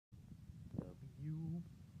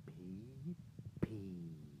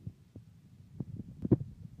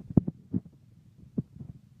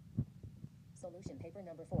Solution paper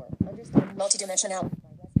number 4. Understanding Multi-Dimensionality.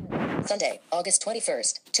 Sunday, August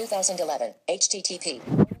 21st, 2011.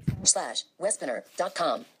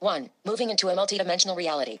 http://wespinner.com. 1. Moving into a multidimensional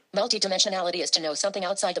reality. Multidimensionality is to know something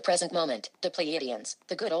outside the present moment. The Pleiadians,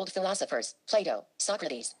 the good old philosophers, Plato,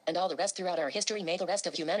 Socrates, and all the rest throughout our history made the rest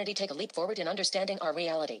of humanity take a leap forward in understanding our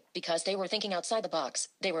reality. Because they were thinking outside the box,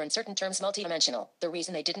 they were in certain terms multidimensional. The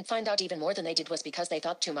reason they didn't find out even more than they did was because they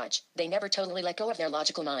thought too much. They never totally let go of their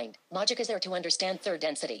logical mind. Logic is there to understand third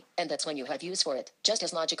density, and that's when you have use for it. Just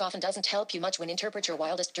as logic often doesn't help you much when interpret your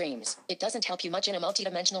wildest dreams, it doesn't help you much in a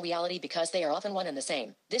multidimensional reality because they are often one and the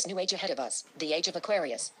same. This new age ahead of us, the age of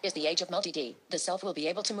Aquarius, is the age of multi-D. The self will be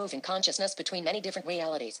able to move in consciousness between many different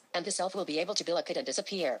realities, and the self will be able to bifurcate and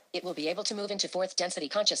disappear. It will be able to move into fourth density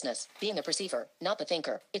consciousness, being a perceiver, not the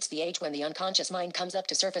thinker. It's the age when the unconscious mind comes up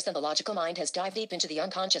to surface and the logical mind has dived deep into the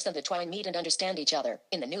unconscious, and the twine meet and understand each other.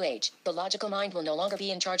 In the new age, the logical mind will no longer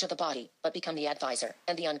be in charge of the body, but become the advisor,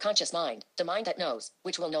 and the unconscious mind, the mind that knows,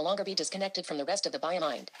 which will no longer be disconnected from the rest of the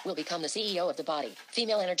biomind, will become the CEO of the body.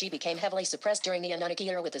 Female energy became heavily suppressed during the Anunnaki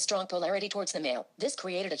era with a strong polarity towards the male. This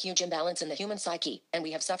created a huge imbalance in the human psyche, and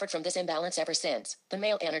we have suffered from this imbalance ever since. The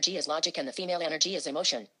male energy is logic and the female energy is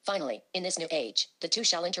emotion. Finally, in this new age, the two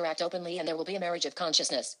shall interact openly and there will be a marriage of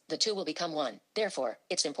consciousness. The two will become one. Therefore,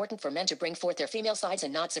 it's important for men to bring forth their female sides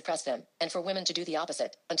and not suppress them, and for women to do the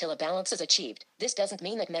opposite, until a balance is achieved. This doesn't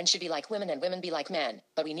mean that men should be like women and women be like men,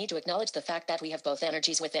 but we need to acknowledge the fact that we have both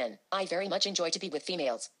energies within. I very much enjoy to be with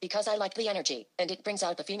females, because I like the energy, and it brings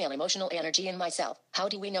out the female emotional energy in myself. How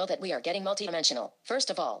do we know that we are getting multidimensional? First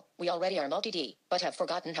of all, we already are multi-D, but have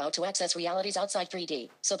forgotten how to access realities outside 3D.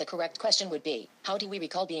 So the correct question would be, how do we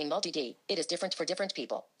recall being multi-D? It is different for different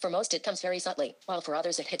people. For most it comes very subtly, while for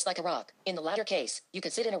others it hits like a rock. In the latter case, you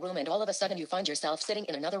could sit in a room and all of a sudden you find yourself sitting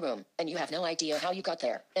in another room, and you have no idea how you got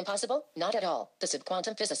there. Impossible? Not at all. The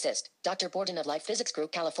subquantum physicist, Dr. Borden of Life Physics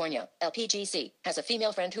Group, California, LPGC, has a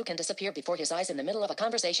female friend who can disappear before his eyes in the middle of a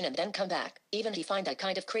conversation and then come back. Even he find that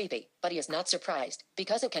kind of creepy, but he is not surprised,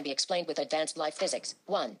 because it can be explained with advanced life physics.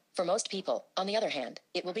 1. For most people, on the other hand,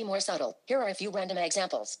 it will be more subtle. Here are a few random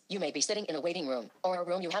examples. You may be sitting in a waiting room, or a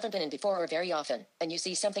room you haven't been in before or very often, and you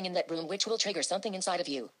see something in that room which will trigger something inside of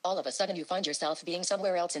you. All of a sudden you find yourself being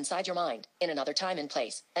somewhere else inside your mind, in another time and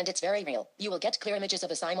place, and it's very real. You will get clear images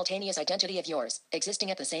of a simultaneous identity of yours,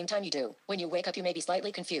 existing at the same time you do. When you wake up you may be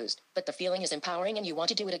slightly confused, but the feeling is empowering and you want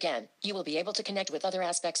to do it again. You will be able to connect with other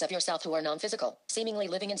aspects of yourself who are non-physical, seemingly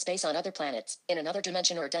living in space on other planets, in another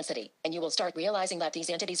dimension or density, and you will start realizing that these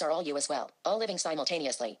entities are all you as well, all living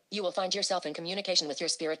simultaneously. You will find yourself in communication with your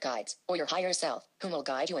spirit guides, or your higher self, whom will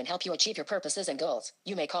guide you and help you achieve your purposes and goals.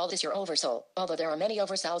 You may call this your oversoul, although there are many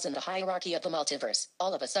oversouls in the hierarchy of the multiverse.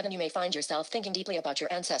 All of a sudden you may find yourself thinking deeply about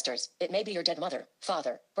your ancestors. It may be your dead mother,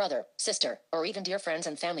 father, brother, sister, or even dear friends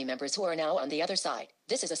and family members who are now on the other side.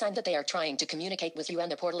 This is a sign that they are trying to communicate with you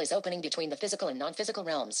and the portal is opening between the physical and non-physical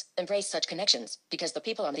realms. Embrace such connections, because the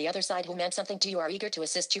people on the other side who meant something to you are eager to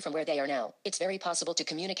assist you from where they are now. It's very possible to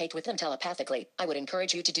communicate with them telepathically. I would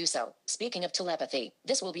encourage you to do so. Speaking of telepathy,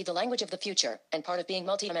 this will be the language of the future, and part of being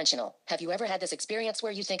multidimensional. Have you ever had this experience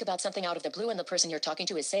where you think about something out of the blue and the person you're talking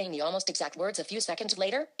to is saying the almost exact words a few seconds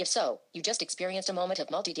later? If so, you just experienced a moment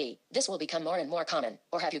of multi-D. This will become more and more common.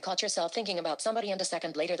 Or have you caught yourself thinking about somebody and a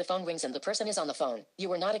second later the phone rings and the person is on the phone? You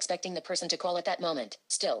were not expecting the person to call at that moment.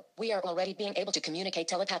 Still, we are already being able to communicate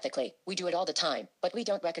telepathically. We do it all the time, but we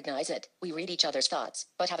don't recognize it. We read each other's thoughts,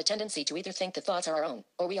 but have a tendency to either think the thoughts are our own,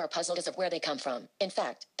 or we are puzzled as of where they come from. In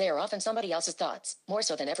fact, they are often somebody else's thoughts, more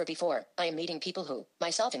so than ever before. I am meeting people who,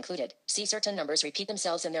 myself included, see certain numbers repeat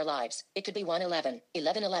themselves in their lives. It could be 111,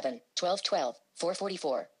 1111, 1212,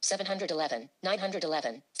 444, 711,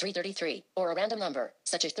 911, 333, or a random number,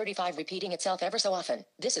 such as 35 repeating itself ever so often.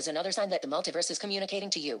 This is another sign that the multiverse is communicating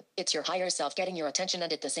to you. It's your higher self getting your attention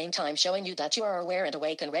and at the same time showing you that you are aware and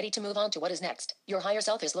awake and ready to move on to what is next. Your higher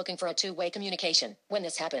self is looking for a two-way communication. When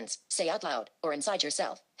this happens, say out loud, or inside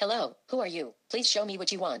yourself, "Hello, who are you? Please show me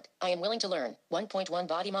what you want. I am willing to learn." 1.1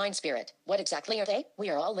 Body, Mind, Spirit. What exactly are they? We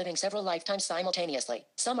are all living several lifetimes simultaneously.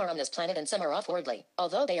 Some are on this planet and some are off-worldly.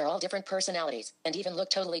 Although they are all different personalities, and even look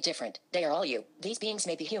totally different, they are all you. These beings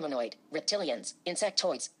may be humanoid, reptilians,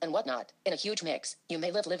 insectoids, and whatnot. In a huge mix, you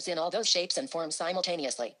may lives in all those shapes and forms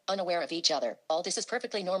simultaneously, unaware of each other. All this is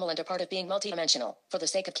perfectly normal and a part of being multidimensional. For the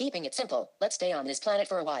sake of keeping it simple, let's stay on this planet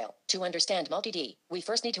for a while. To understand multi-D, we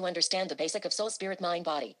first need to understand the basic of soul, spirit, mind,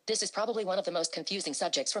 body. body. This is probably one of the most confusing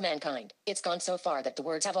subjects for mankind. It's gone so far that the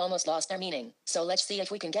words have almost lost their meaning. So let's see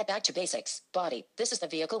if we can get back to basics. Body. This is the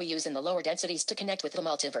vehicle we use in the lower densities to connect with the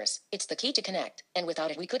multiverse. It's the key to connect, and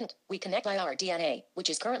without it we couldn't. We connect by our DNA, which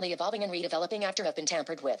is currently evolving and redeveloping after have been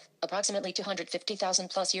tampered with. Approximately 250,000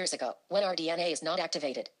 plus years ago, when our DNA is not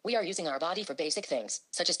activated, we are using our body for basic things,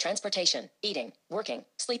 such as transportation, eating, working,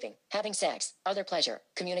 sleeping, having sex, other pleasure,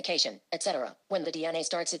 communication, etc. When the DNA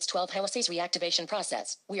starts its 12 helices reactivation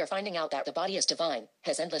process, we are finding out that the body is divine,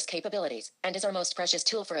 has endless capabilities, and is our most precious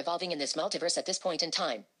tool for evolving in this multiverse at this point in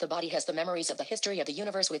time. The body has the memories of the history of the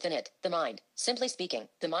universe within it, the mind. Simply speaking,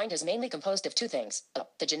 the mind is mainly composed of two things,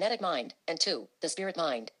 the genetic mind, and two, the spirit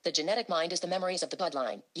mind. The genetic mind is the memories of the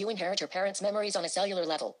bloodline. You inherit your parents' memories on a cellular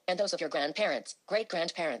level, and those of your grandparents,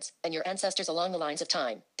 great-grandparents, and your ancestors along the lines of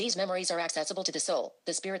time. These memories are accessible to the soul.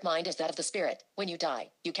 The spirit mind is that of the spirit. When you die,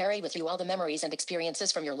 you carry with you all the memories and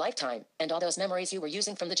experiences from your lifetime, and all those memories you were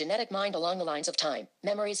using from the genetic mind along the lines of time.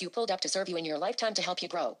 Memories you pulled up to serve you in your lifetime to help you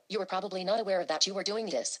grow. You were probably not aware of that you were doing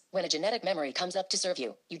this. When a genetic memory comes up to serve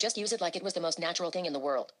you, you just use it like it was the most natural thing in the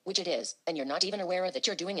world, which it is, and you're not even aware that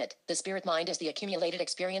you're doing it. The spirit mind is the accumulated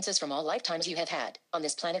experiences from all lifetimes you have had, on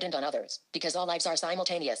this planet and on others. Because all lives are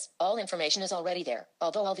simultaneous, all information is already there.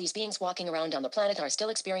 Although all these beings walking around on the planet are still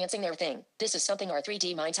experiencing their thing, this is something our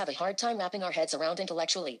 3D minds have a hard time wrapping our heads around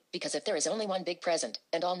intellectually. Because if there is only one big present,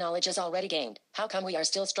 and all knowledge is already gained, how come we are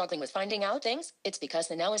still struggling with finding out things? It's because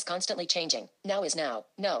the now is constantly changing. Now is now.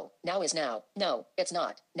 No. Now is now. No, it's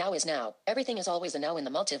not. Now is now. Everything is always a now in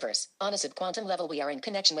the multiverse. On a subquantum level we are in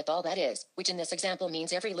connection with all that is, which in this example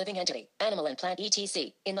means every living entity, animal and plant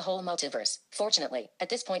etc., in the whole multiverse. Fortunately, at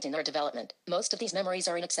this point in our development, most of these memories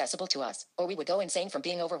are inaccessible to us, or we would go insane from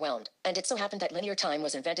being overwhelmed. And it so happened that linear time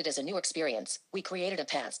was invented as a new experience. We created a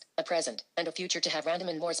past, a present, and a future to have random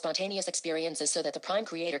and more spontaneous experiences so that the prime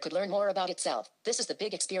creator could learn more about itself. This is the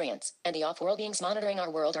big experience, and the off-world beings monitoring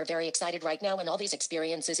our world are very excited right now when all these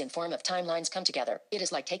experiences in form of timelines come together. It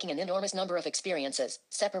is like taking an enormous number of experiences,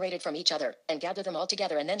 separated from each other, and gather them all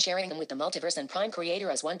together and then sharing them with the multiverse and prime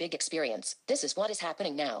creator as one big experience. This is what is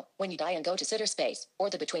happening now. When you die and go to sitter space, or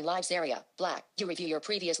the between lives area, black, you review your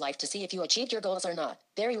previous life to see if you achieved your goals or not.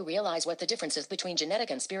 There you realize what the difference is between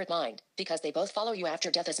genetic and spirit mind, because they both follow you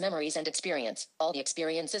after death as memories and experience. All the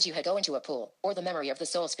experiences you had go into a pool, or the memory of the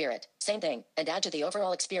soul spirit, same thing, and add to the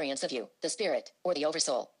overall experience of you, the spirit, or the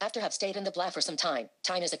oversoul. After have stayed in the black for some time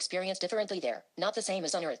is experienced differently there, not the same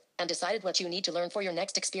as on Earth, and decided what you need to learn for your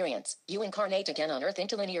next experience. You incarnate again on Earth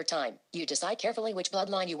into linear time. You decide carefully which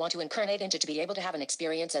bloodline you want to incarnate into to be able to have an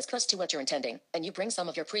experience as close to what you're intending, and you bring some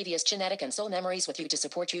of your previous genetic and soul memories with you to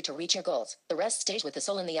support you to reach your goals. The rest stays with the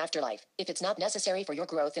soul in the afterlife, if it's not necessary for your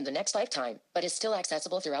growth in the next lifetime, but is still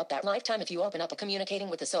accessible throughout that lifetime if you open up a communicating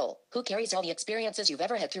with the soul, who carries all the experiences you've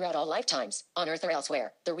ever had throughout all lifetimes, on Earth or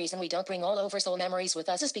elsewhere. The reason we don't bring all oversoul memories with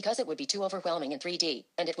us is because it would be too overwhelming in 3D,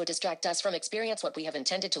 and it would distract us from experience what we have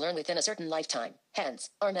intended to learn within a certain lifetime. Hence,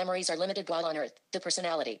 our memories are limited while on Earth. The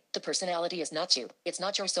personality is not you. It's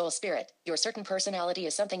not your soul spirit. Your certain personality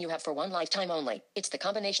is something you have for one lifetime only. It's the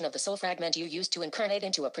combination of the soul fragment you used to incarnate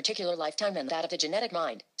into a particular lifetime and that of the genetic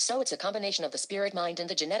mind. So it's a combination of the spirit mind and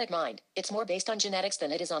the genetic mind. It's more based on genetics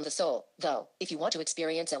than it is on the soul. Though, if you want to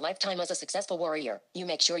experience a lifetime as a successful warrior, you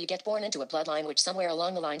make sure you get born into a bloodline which somewhere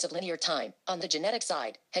along the lines of linear time, on the genetic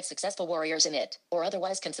side, had successful warriors in it, or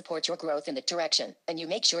otherwise can support your growth in that direction. And you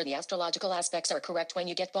make sure the astrological aspects are correct when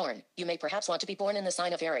you get born. You may perhaps want to be born in the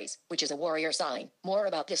sign of Aries, which is a warrior sign. More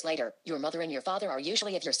about this later. Your mother and your father are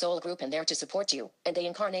usually of your soul group and there to support you, and they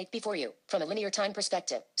incarnate before you, from a linear time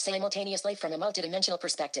perspective, simultaneously from a multidimensional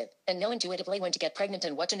perspective, and know intuitively when to get pregnant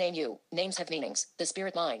and what to name you. Names have meanings. The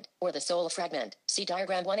spirit mind, or the soul fragment, see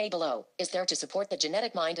diagram 1a below, is there to support the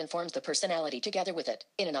genetic mind and forms the personality together with it.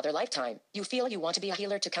 In another lifetime, you feel you want to be a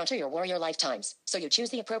healer to counter your warrior lifetimes, so you choose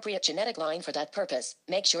the appropriate genetic line for that purpose.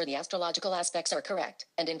 Make sure the astrological aspects are correct,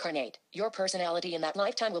 and incarnate. Your personality in that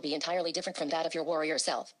lifetime will be entirely different from that of your warrior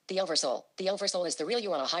self. The oversoul. The oversoul is the real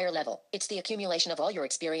you on a higher level. It's the accumulation of all your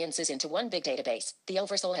experiences into one big database. The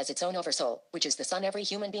oversoul has its own oversoul, which is the sun. Every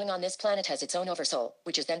human being on this planet has its own oversoul,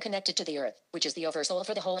 which is then connected to the earth, which is the oversoul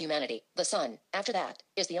for the whole humanity. The sun, after that,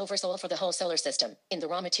 is the oversoul for the whole solar system. In the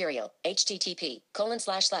raw material,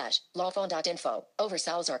 http://lawphone.info,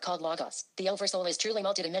 oversouls are called logos. The oversoul is truly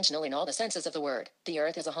multidimensional in all the senses of the word. The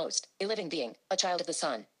earth is a host, a living being, a child of the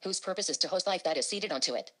sun, whose purpose is to host life that is seated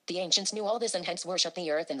onto it. The ancients knew all this and hence worship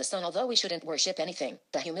the earth and the sun, although we shouldn't worship anything.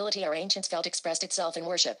 The humility our ancients felt expressed itself in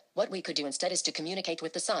worship. What we could do instead is to communicate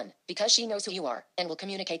with the sun, because she knows who you are, and will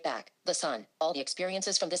communicate back. The the sun, all the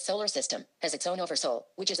experiences from this solar system, has its own oversoul,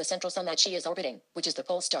 which is a central sun that she is orbiting, which is the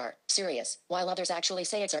pole star, Sirius, while others actually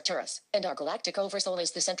say it's Arcturus. And our galactic oversoul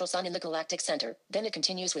is the central sun in the galactic center. Then it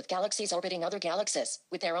continues with galaxies orbiting other galaxies,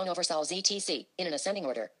 with their own oversouls etc. in an ascending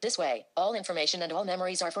order. This way, all information and all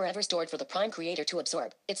memories are forever stored for the prime creator to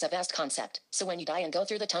absorb. It's a vast concept. So when you die and go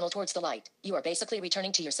through the tunnel towards the light, you are basically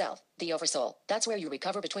returning to yourself, the oversoul. That's where you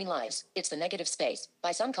recover between lives. It's the negative space,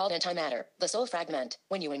 by some called antimatter, the soul fragment.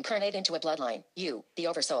 When you incarnate into a bloodline, you, the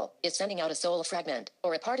oversoul, is sending out a soul fragment,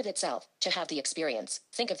 or a part of itself, to have the experience.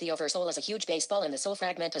 Think of the oversoul as a huge baseball and the soul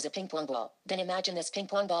fragment as a ping pong ball. Then imagine this ping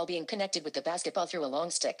pong ball being connected with the basketball through a long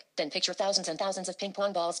stick. Then picture thousands and thousands of ping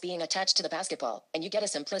pong balls being attached to the basketball, and you get a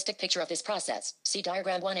simplistic picture of this process. See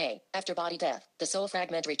diagram 1A. After body death, the soul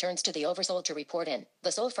fragment returns to the oversoul to report in.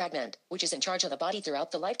 The soul fragment, which is in charge of the body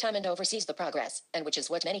throughout the lifetime and oversees the progress, and which is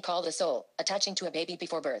what many call the soul, attaching to a baby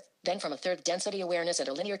before birth. Then from a third density awareness and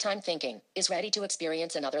a linear time thinking, is ready to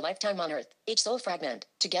experience another lifetime on Earth. Each soul fragment,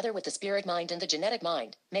 together with the spirit mind and the genetic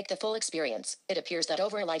mind, make the full experience. It appears that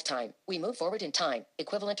over a lifetime, we move forward in time,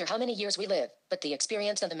 equivalent to how many years we live, but the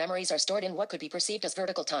experience and the memories are stored in what could be perceived as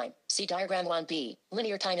vertical time. See diagram 1B.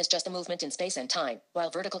 Linear time is just a movement in space and time, while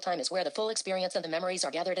vertical time is where the full experience and the memories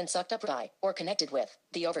are gathered and sucked up by, or connected with,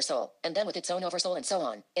 the oversoul, and then with its own oversoul and so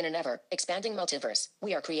on. In an ever-expanding multiverse,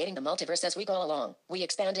 we are creating the multiverse as we go along. We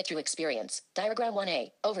expand it through experience. Diagram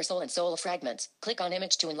 1A. Oversoul and soul fragments. Click on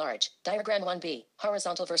image to enlarge. Diagram 1B.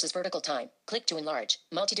 Horizontal versus vertical time. Click to enlarge.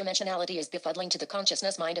 Multidimensionality is befuddling to the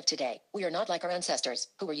consciousness mind of today. We are not like our ancestors,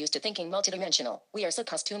 who were used to thinking multidimensional. We are so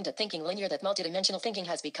accustomed to thinking linear that multidimensional thinking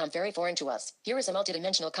has become very foreign to us. Here is a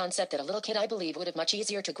multidimensional concept that a little kid I believe would have much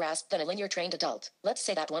easier to grasp than a linear trained adult. Let's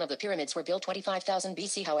say that one of the pyramids were built 25,000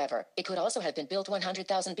 BC. However, it could also have been built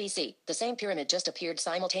 100,000 BC. The same pyramid just appeared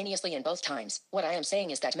simultaneously in both times. What I am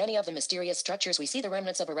saying is that many of the mysterious structures we see the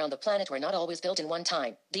remnants of around the planet were not always built in one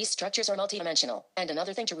time. These structures are multidimensional. And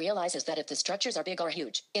another thing to realize is that if the structures are big or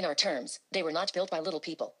huge, in our terms, they were not built by little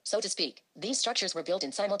people, so to speak. These structures were built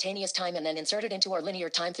in simultaneous time and then inserted into our linear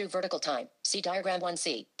time through vertical time. See diagram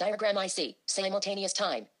 1C. Diagram IC. Simultaneous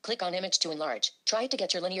time. Click on image to enlarge. Try to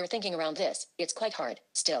get your linear thinking around this. It's quite hard.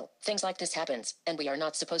 Still, things like this happens, and we are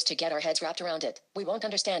not supposed to get our heads wrapped around it. We won't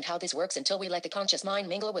understand how this works until we let the conscious mind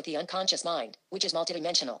mingle with the unconscious mind, which is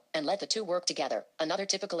multidimensional, and let the two work together. Another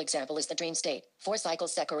typical example is the dream state. 4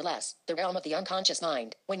 cycles sec or less, the realm of the unconscious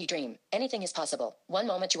mind. When you dream, anything is possible. One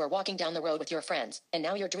moment you are walking down the road with your friends, and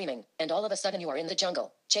now you're dreaming, and all of a sudden you are in the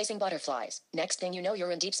jungle, chasing butterflies. Next thing you know,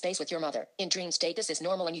 you're in deep space with your mother. In dream state, this is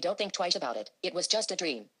normal and you don't think twice about it. It was just a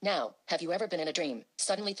dream. Now, have you ever been in a dream,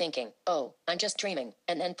 suddenly thinking, oh, I'm just dreaming,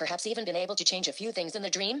 and then perhaps even been able to change a few things in the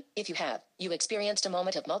dream? If you have, you experienced a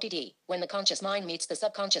moment of multi-D, when the conscious mind meets the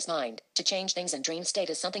subconscious mind. To change things in dream state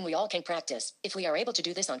is something we all can practice. If we are able to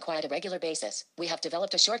do this on quite a regular basis, we have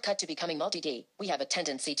developed a shortcut to becoming multi-D. We have a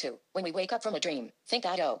tendency to, when we wake up from a dream, think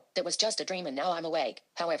that, oh, that was just a dream and now I'm awake.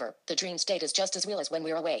 However, the dream state is just as real as when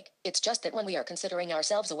we're awake. It's just that when we are considering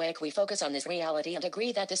ourselves awake, we focus on this reality and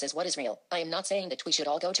agree that this is what is real. I am not saying that we should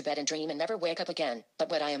all go to bed and dream and never wake up again, but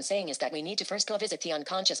what I am saying is that we need to first go visit the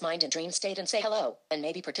unconscious mind in dream state and say hello, and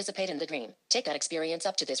maybe participate in the dream. Take that experience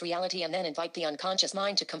up to this reality and then invite the unconscious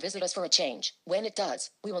mind to come visit us for a change. When it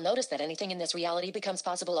does, we will notice that anything in this reality becomes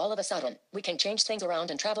possible all of a sudden. We can change things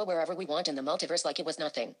around and travel wherever we want in the multiverse like it was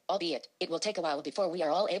nothing. Albeit, it will take a while before we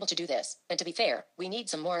are all able to do this. And to be fair, we need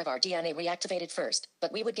some more of our DNA reactivated first.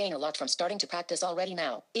 But we would gain a lot from starting to practice already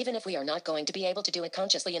now. Even if we are not going to be able to do it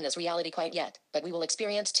consciously in this reality quite yet. But we will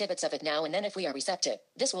experience tidbits of it now and then if we are receptive.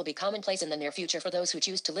 This will be commonplace in the near future for those who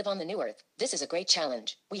choose to live on the new Earth. This is a great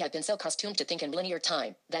challenge. We have been so accustomed to think in linear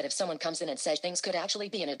time, that if someone comes in and says things could actually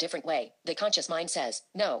be in a different way, the conscious mind says,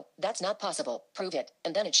 no, that's not possible, prove it,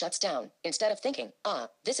 and then it shuts down. Instead of thinking,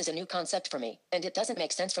 this is a new concept for me, and it doesn't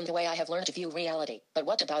make sense from the way I have learned to view reality. But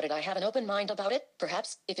what about it? I have an open mind about it?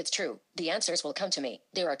 Perhaps, if it's true, the answers will come to me.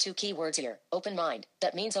 There are 2 key words here. Open mind.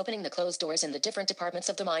 That means opening the closed doors in the different departments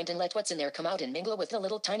of the mind and let what's in there come out and mingle with the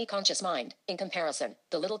little tiny conscious mind. In comparison,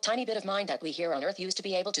 the little tiny bit of mind that we here on Earth used to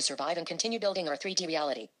be able to survive and continue building our 3D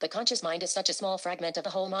reality. The conscious mind is such a small fragment of the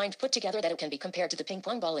whole mind put together that it can be compared to the ping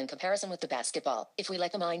pong ball in comparison with the basketball. If we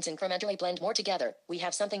let the minds incrementally blend more together, we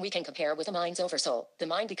have something we can compare with the mind's oversoul. The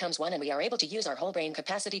mind becomes one and we are able to use our whole brain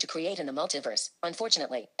capacity to create in the multiverse.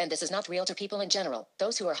 Unfortunately, and this is not real to people in general,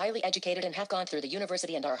 those who are highly educated and have gone through the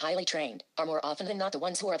university and are highly trained, are more often than not the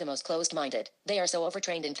ones who are the most closed-minded. They are so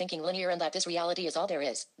overtrained in thinking linear and that this reality is all there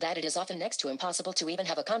is, that it is often next to impossible to even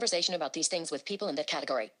have a conversation about these things with people in that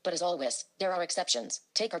category. But as always, there are exceptions.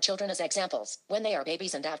 Take our children as examples. When they are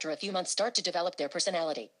babies and after a few months start to develop their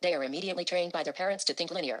personality, they are immediately trained by their parents to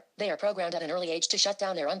think linear. They are programmed at an early age to shut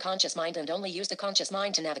down their unconscious mind and only use the conscious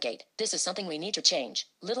mind to navigate. This is something we need to change.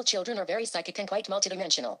 Little children are very psychic and quite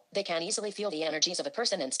multidimensional. They can easily feel the energies of a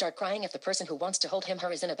person and start crying if the person who wants to hold him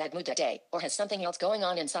her is in a bad mood that day, or has something else going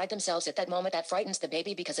on inside themselves at that moment that frightens the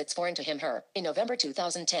baby because it's foreign to him her. In November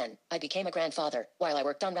 2010, I became a grandfather. While I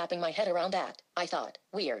worked on wrapping my head around that, I thought,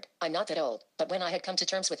 weird, I'm not that old. But when I had come to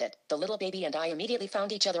terms with it, the little baby and I immediately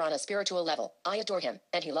found each other on a spiritual level. I adore him,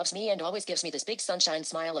 and he loves me and always gives me this big sunshine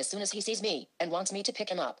smile as soon as he sees me, and wants me to pick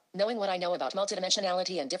him up. Knowing what I know about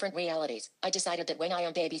multidimensionality and different realities, I decided that when I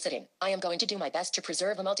am babysitting, I am going to do my best to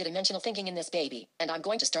preserve a multidimensional thinking in this baby, and I'm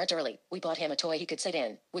going to start early. We bought him a toy he could sit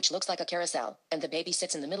in, which looks like a carousel, and the baby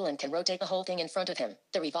sits in the middle and can rotate the whole thing in front of him.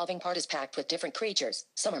 The revolving part is packed with different creatures.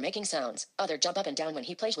 Some are making sounds, others jump up and down when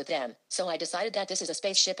he plays with them. So I decided that this is a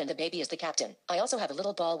spaceship and the baby is the captain. I also have a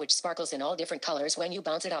little ball which sparkles in all different colors when you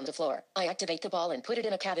bounce it on the floor. I activate the ball and put it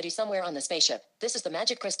in a cavity somewhere on the spaceship. This is the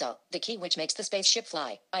magic crystal, the key which makes the spaceship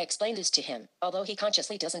fly. I explained this to him, although he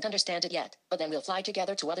consciously doesn't understand it yet. But then we'll fly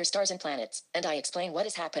together to other stars and planets, and I explain what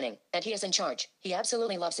is happening, and he is in charge. He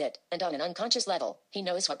absolutely loves it, and on an unconscious level, he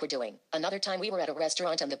knows what we're doing. Another time we were at a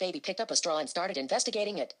restaurant and the baby picked up a straw and started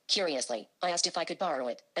investigating it. Curiously, I asked if I could borrow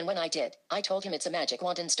it, and when I did, I told him it's a magic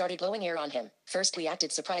wand and started blowing air on him. First we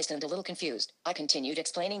acted surprised and a little confused. I continued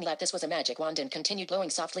explaining that this was a magic wand and continued blowing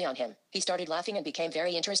softly on him. He started laughing and became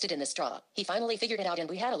very interested in the straw. He finally figured it out and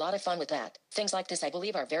we had a lot of fun with that. Things like this I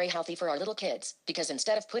believe are very healthy for our little kids, because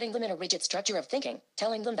instead of putting them in a rigid structure of thinking,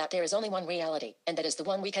 telling them that there is only one reality, and that is the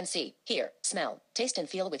one we can see, hear, smell, taste and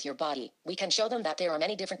feel with your body, we can show them that there are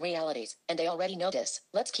many different realities, and they already know this.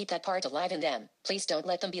 Let's keep that part alive in them. Please don't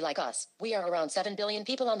let them be like us. We are around 7 billion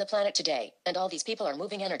people on the planet today, and all these people are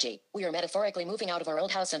moving energy. We are metaphorically moving out of our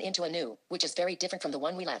old house and into a new, which is very different from the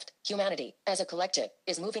one we left. Humanity, as a collective,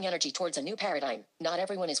 is moving energy towards a new paradigm. Not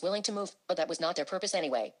everyone is willing to move, but that was not their purpose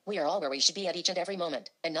anyway. We are all where we should be at each and every moment,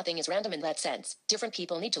 and nothing is random in that sense. Different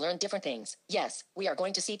people need to learn different things. Yes, we are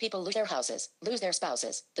going to see people lose their houses, lose their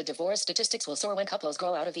spouses. The divorce statistics will soar when couples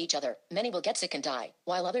grow out of each other. Many will get sick and die,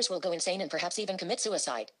 while others will go insane and perhaps even commit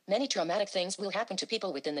suicide. Many traumatic things will happen to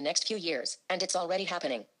people within the next few years, and it's already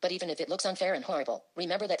happening. But even if it looks unfair and horrible,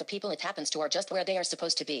 remember that the people it happens to are just where they are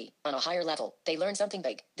supposed to be, on a higher level. They learn something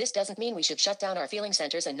big. This doesn't mean we should shut down our feeling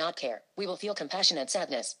centers and not care. We will feel compassion and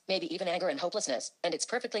sadness, maybe even anger and hopelessness, and it's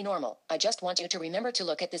perfectly normal. I just want you to remember to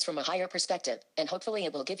look at this from a higher perspective, and hopefully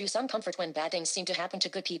it will give you some comfort when bad things seem to happen to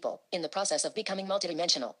good people. In the process of becoming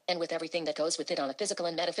multidimensional, and with everything that goes with it on a physical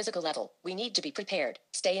and metaphysical level, we need to be prepared,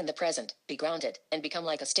 stay in the present, be grounded, and become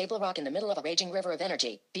like a stable rock in the middle of a raging river of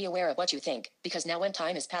energy. Be aware of what you think, because now when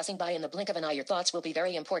time is passing by in the blink of an eye your thoughts will be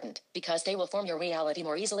very important, because they will form your reality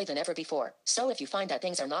more easily than ever before. So if you find that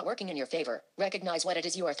things are not working in your favor, recognize what it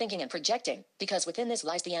is you are thinking and projecting, because within this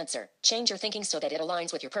lies the answer. Change your thinking so that it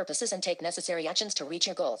aligns with your purposes and take necessary actions to reach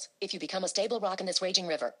your goals. If you become a stable rock in this raging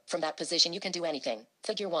river, from that position you can do anything.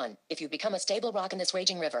 Figure 1. If you become a stable rock in this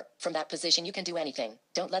raging river, from that position you can do anything.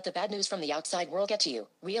 Don't let the bad news from the outside world get to you.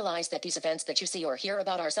 Realize that these events that you see or hear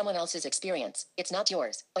about are someone else's experience. It's not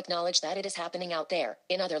yours. Acknowledge that it is happening out there,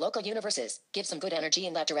 in other local universes. Give some good energy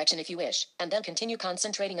in that direction if you wish, and then continue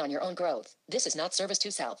concentrating on your own growth. This is not service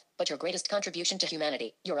to self, but your greatest contribution to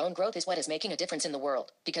humanity. Your own growth is what is making a difference in the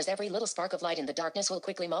world, because every little spark of light in the darkness will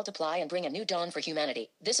quickly multiply and bring a new dawn for humanity.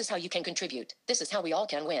 This is how you can contribute. This is how we all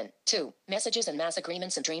can win. 2. Messages and mass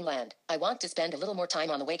agreements in dreamland. I want to spend a little more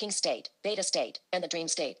time on the waking state, beta state, and the dream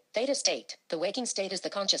state. Theta state. The waking state is the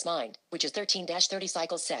conscious mind, which is 13-30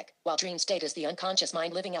 cycles sec, while dream state is the unconscious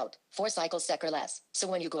mind living out 4 cycles sec or less. So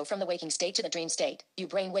when you go from the waking state to the dream state, your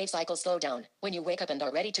brainwave cycles slow down. When you wake up and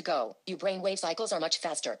are ready to go, your brainwave cycles are much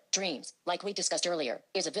faster. Dreams, like we discussed earlier,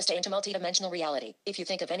 is a vista into multidimensional reality. If you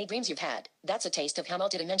think of any dreams you've had, that's a taste of how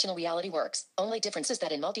multidimensional reality works. Only difference is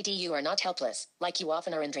that in multi-D you are not helpless, like you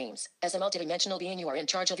often are in dreams. As a multidimensional being you are in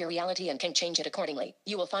charge of your reality and can change it accordingly.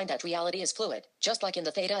 You will find that reality is fluid, just like in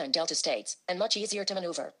the theta and delta states, and much easier to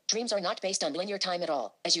maneuver. Dreams are not based on linear time at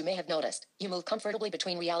all. As you may have noticed, you move comfortably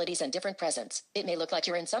between realities and different presents. It may look like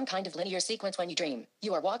you're in some kind of linear sequence when you dream.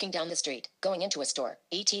 You are walking down the street, going into a store,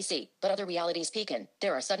 etc. But other realities peek in.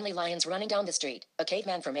 There are suddenly lions running down the street. A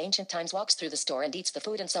caveman from ancient times walks through the store and eats the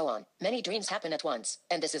food and so on. Many dreams happen at once,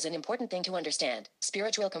 and this is an important thing to understand.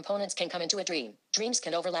 Spiritual components can come into a dream. Dreams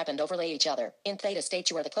can overlap and overlay each other. In theta state,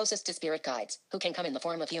 you are the closest to spirit guides, who can come in the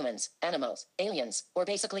form of humans, animals, aliens, or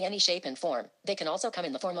basically any shape and form. They can also come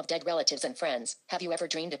in the form of dead relatives and friends. Have you ever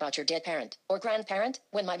dreamed about your dead parent or grandparent?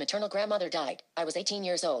 When my maternal grandmother died, I was 18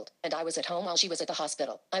 years old, and I was at home while she was at the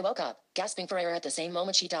hospital. I woke up, gasping for air at the same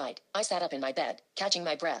moment she died. I sat up in my bed, catching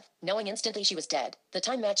my breath, knowing instantly she was dead. The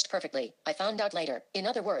time matched perfectly. I found out later. In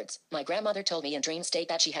other words, my grandmother told me in dream state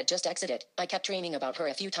that she had just exited. I kept dreaming about her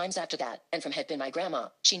a few times after that, and from had been my grandma,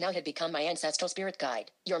 she now had become my ancestral spirit guide.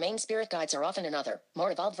 Your main spirit guides are often another,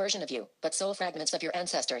 more evolved version of you, but soul fragments of your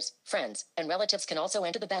ancestors, friends, and relatives can also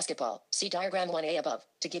enter the basketball. See diagram 1A above,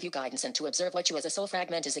 to give you guidance and to observe what you as a soul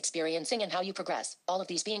fragment is experiencing and how you progress. All of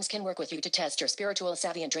these beings can work with you to test your spiritual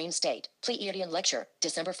savvy and dream state. Pleiadian Lecture,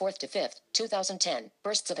 December 4th to 5th, 2010.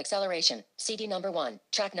 Bursts of Acceleration, CD number 1,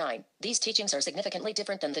 track 9. These teachings are significantly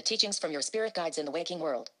different than the teachings from your spirit guides in the waking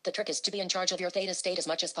world. The trick is to be in charge of your theta state as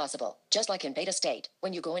much as possible. Just like in beta state,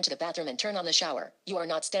 when you go into the bathroom and turn on the shower, you are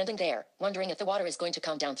not standing there, wondering if the water is going to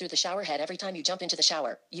come down through the shower head every time you jump into the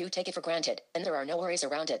shower. You take it for granted, and there are no worries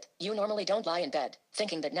around it. You normally don't lie in bed,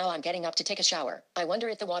 thinking that now I'm getting up to take a shower. I wonder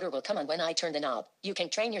if the water will come on when I turn the knob. You can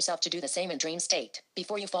train yourself to do the same in dream state.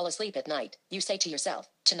 Before you fall asleep at night, you say to yourself,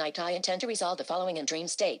 tonight I intend to resolve the following in dream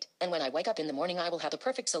state, and when I wake up in the morning I will have a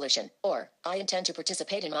perfect solution. Or, I intend to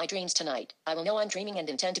participate in my dreams tonight. I will know I'm dreaming and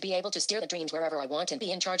intend to be able to steer the dreams wherever I want and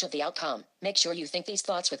be in charge of the outcome. Make sure you think these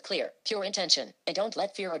thoughts with clear, pure intention, and don't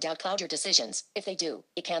let fear or doubt cloud your decisions. If they do,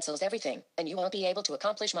 it cancels everything, and you won't be able to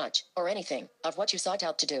accomplish much, or anything, of what you sought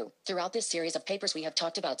out to do. Throughout this series of papers we have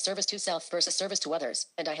talked about service to self versus service to others,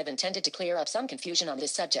 and I have intended to clear up some confusion on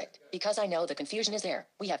this subject, because I know the confusion is there.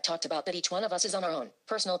 We have talked about that each one of us is on our own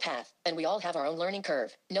personal path, and we all have our own learning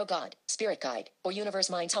curve. No God, spirit guide, or universe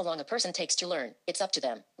minds how long a person takes to learn. It's up to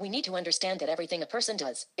them. We need to understand that everything a person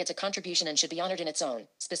does, it's a contribution and should be honored in its own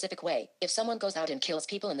specific way. If someone goes out and kills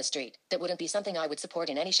people in the street, that wouldn't be something I would support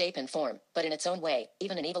in any shape and form, but in its own way,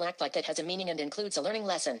 even an evil act like that has a meaning and includes a learning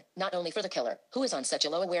lesson, not only for the killer, who is on such a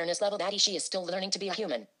low awareness level that she is still learning to be a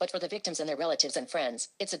human, but for the victims and their relatives and friends.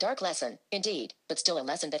 It's a dark lesson, indeed, but still a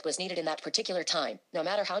lesson that was needed in that particular time. No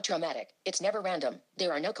matter how traumatic, it's never random.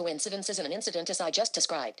 There are no coincidences in an incident as I just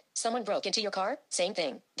described. Someone broke into your car? Same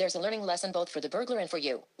thing. There's a learning lesson both for the burglar and for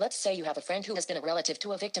you. Let's say you have a friend who has been a relative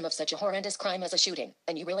to a victim of such a horrendous crime as a shooting,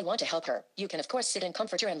 and you really want to help her. You can of course sit and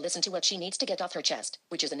comfort her and listen to what she needs to get off her chest,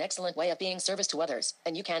 which is an excellent way of being service to others,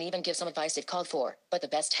 and you can even give some advice if called for. But the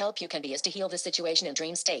best help you can be is to heal the situation in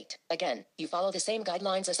dream state. Again, you follow the same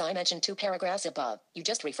guidelines as I mentioned 2 paragraphs above. You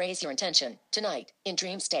just rephrase your intention. Tonight, in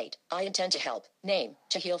dream state, I intend to help. Name,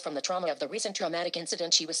 to heal from the trauma of the recent traumatic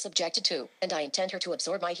incident she was subjected to, and I intend her to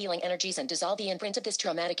absorb my healing energies and dissolve the imprint of this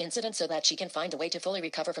traumatic incident so that she can find a way to fully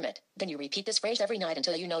recover from it. Then you repeat this phrase every night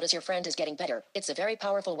until you notice your friend is getting better. It's a very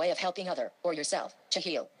powerful way of helping other, or yourself, to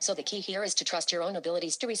heal. So the key here is to trust your own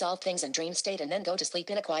abilities to resolve things in dream state and then go to sleep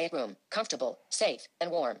in a quiet room, comfortable, safe, and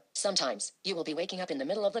warm. Sometimes, you will be waking up in the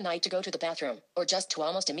middle of the night to go to the bathroom, or just to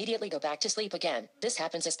almost immediately go back to sleep again. This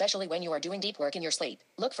happens especially when you are doing deep work in your sleep.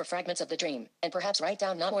 Look for fragments of the dream, and perhaps write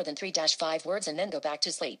down not more than 3-5 words and then go back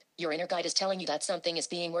to sleep. Your inner guide is telling you that something is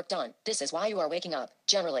being worked on. This is why you are waking up.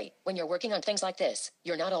 Generally, when you're working on things like this,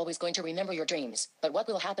 you're not always going to remember your dreams, but what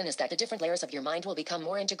will happen is that the different layers of your mind will become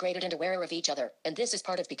more integrated and aware of each other, and this is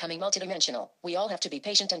part of becoming multidimensional. We all have to be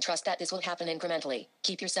patient and trust that this will happen incrementally.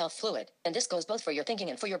 Keep yourself fluid, and this goes both for your thinking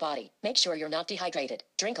and for your body. Make sure you're not dehydrated.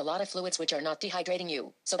 Drink a lot of fluids which are not dehydrating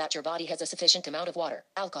you, so that your body has a sufficient amount of water.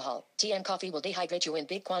 Alcohol, tea and coffee will dehydrate you in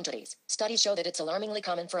big quantities. Studies show that it's alarmingly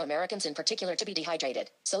common for Americans in particular to be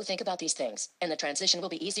dehydrated. So think about these things, and the transition will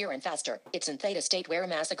be easier and faster. It's in theta state where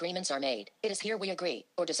mass agreements are made. It is here we agree,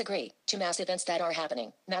 or disagree, to mass events that are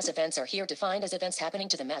happening. Mass events are here defined as events happening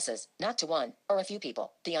to the masses, not to one, or a few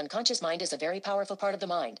people. The unconscious mind is a very powerful part of the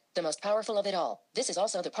mind, the most powerful of it all. This is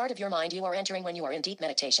also the part of your mind you are entering when you are in deep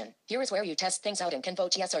meditation. Here is where you test things out and can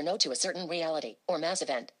vote yes or no to a certain reality, or mass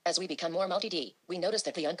event. As we become more multi-D, we notice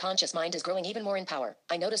that the unconscious mind is growing even more in power.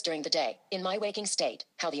 I notice during the day, in my waking state,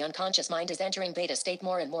 how the unconscious mind is entering beta state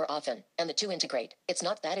more and more often, and the two integrate. It's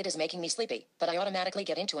not that it is making me sleepy, but I automatically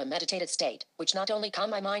get into a meditated state, which not only calm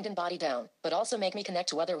my mind and body down, but also make me connect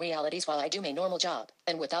to other realities while I do my normal job,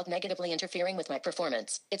 and without negatively interfering with my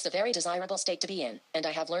performance. It's a very desirable state to be in, and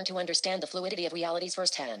I have learned to understand the fluidity of realities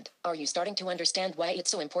firsthand. Are you starting to understand why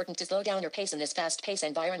it's so important to slow down your pace in this fast-paced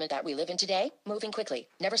environment that we live in today? Moving quickly,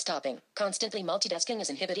 never stopping, constantly multitasking is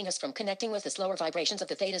inhibiting us from connecting with the slower vibrations of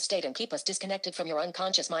the theta state and keep us distracted disconnected from your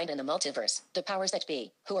unconscious mind and the multiverse. The powers that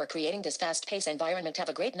be, who are creating this fast-paced environment, have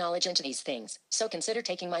a great knowledge into these things. So consider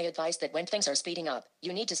taking my advice that when things are speeding up,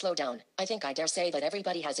 you need to slow down. I think I dare say that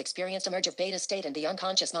everybody has experienced a merge of beta state in the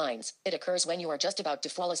unconscious minds. It occurs when you are just about to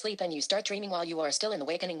fall asleep and you start dreaming while you are still in the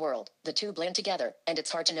wakening world. The two blend together, and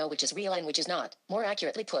it's hard to know which is real and which is not. More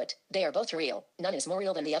accurately put, they are both real. None is more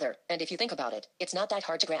real than the other, and if you think about it, it's not that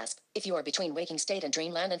hard to grasp. If you are between waking state and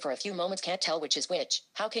dreamland and for a few moments can't tell which is which,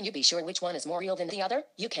 how can you be sure which one is more real than the other?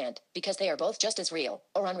 You can't, because they are both just as real,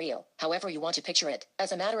 or unreal, however you want to picture it.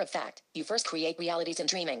 As a matter of fact, you first create realities in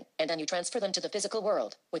dreaming, and then you transfer them to the physical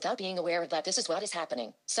world, without being aware of that this is what is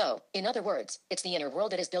happening. So, in other words, it's the inner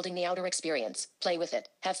world that is building the outer experience. Play with it,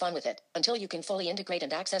 have fun with it, until you can fully integrate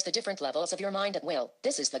and access the different levels of your mind and will.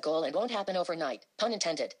 This is the goal and won't happen overnight, pun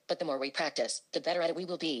intended, but the more we practice, the better at it we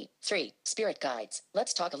will be. 3. Spirit guides.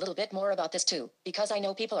 Let's talk a little bit more about this too, because I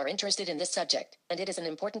know people are interested in this subject, and it is an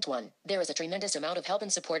important one. There is a tremendous amount of help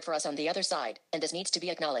and support for us on the other side, and this needs to be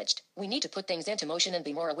acknowledged. We need to put things into motion and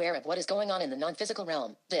be more aware of what is going on in the non-physical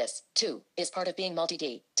realm. This, too, is part of being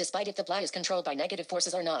multi-D. Despite if the plot is controlled by negative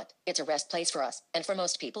forces or not, it's a rest place for us, and for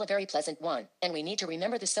most people a very pleasant one. And we need to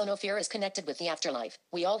remember this so no fear is connected with the afterlife.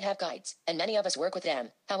 We all have guides, and many of us work with them.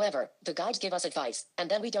 However, the guides give us advice, and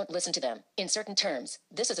then we don't listen to them. In certain terms,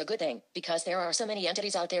 this is a good thing, because there are so many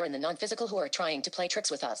entities out there in the non-physical who are trying to play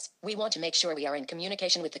tricks with us. We want to make sure we are in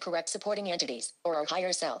communication with the correct supporting entities, or our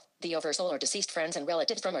higher self, the oversoul or deceased friends and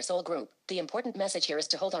relatives from our soul group. The important message here is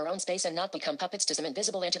to hold our own space and not become puppets to some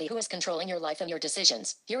invisible entity who is controlling your life and your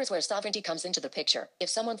decisions. Here is where sovereignty comes into the picture. If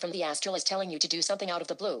someone from the astral is telling you to do something out of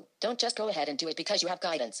the blue, don't just go ahead and do it because you have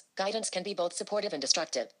guidance. Guidance can be both supportive and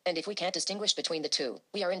destructive, and if we can't distinguish between the two,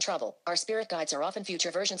 we are in trouble. Our spirit guides are often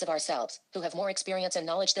future versions of ourselves, who have more experience and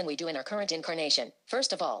knowledge than we do in our current incarnation.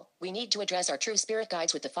 First of all, we need to address our true spirit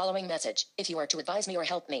guides with the following message. If you are to advise me or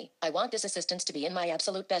help me, I want this assistance to be in my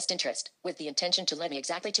absolute best interest, with the intention to lead me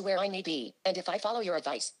exactly to where I need be. And if I follow your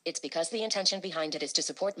advice, it's because the intention behind it is to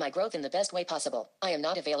support my growth in the best way possible. I am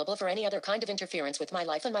not available for any other kind of interference with my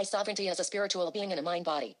life and my sovereignty as a spiritual being in a mind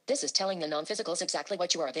body. This is telling the non-physicals exactly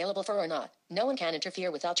what you are available for or not. No one can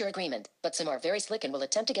interfere without your agreement, but some are very slick and will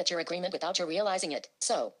attempt to get your agreement without you realizing it.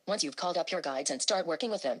 So, once you've called up your guides and start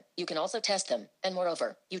working with them, you can also test them. And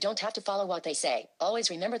moreover, you don't have to follow what they say. Always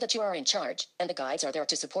remember that you are in charge, and the guides are there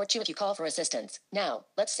to support you if you call for assistance. Now,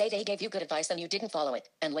 let's say they gave you good advice and you didn't follow it,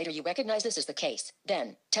 and later you recognize this is the case.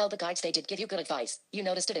 Then, tell the guides they did give you good advice. You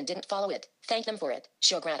noticed it and didn't follow it. Thank them for it.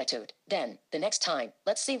 Show gratitude. Then, the next time,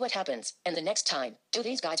 let's see what happens. And the next time, do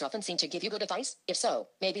these guides often seem to give you good advice? If so,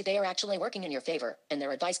 maybe they are actually working in your favor, and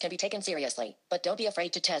their advice can be taken seriously. But don't be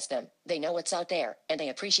afraid to test them. They know what's out there, and they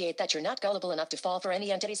appreciate that you're not gullible enough to fall for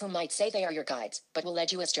any entities who might say they are your guides, but will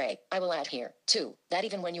lead you astray. I will add here, too, that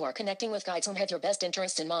even when you are connecting with guides who have your best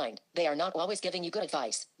interests in mind, they are not always giving you good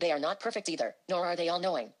advice. They are not perfect either, nor are they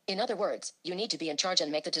all-knowing. In other words, you need to be in charge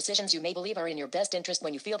and make the decisions you may believe are in your best interest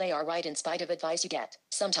when you feel they are right in spite of advice you get.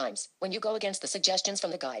 Sometimes, when you go against the suggestions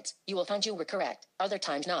from the guides, you will find you were correct. Other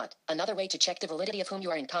times not. Another way to check the validity of whom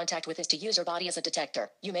you are in contact with is to use your body as a detector.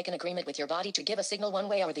 You make an agreement with your body to give a signal one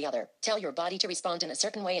way or the other. Tell your body to respond in a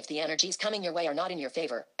certain way if the energies coming your way are not in your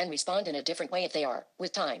favor, and respond in a different way if they are.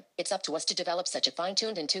 With time, it's up to us to develop such a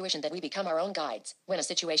fine-tuned intuition that we become our own guides. When a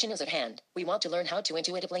situation is at hand, we want to learn how to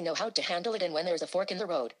intuitively know how to handle it, and when there's a fork in the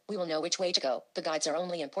road, we will know which way to go. The guides are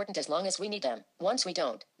only important as long as we need them. Once we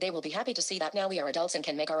don't, they will be happy to see that now we are adults and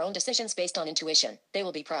can make our own decisions based on intuition. They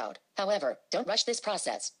will be proud. However, don't rush this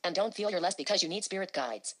process, and don't feel you're less because you need spirit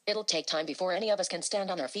guides. It'll take time before any of us can stand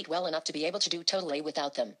on our feet well enough to be able to do totally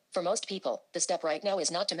without them. For most people, the step right now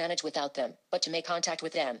is not to manage without them, but to make contact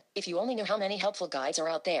with them. If you only knew how many helpful guides are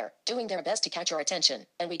out there, doing their best to catch our attention,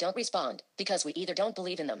 and we don't respond, because we either don't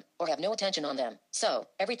believe in them, or have no attention on them. So,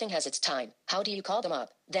 everything has its time. How do you call them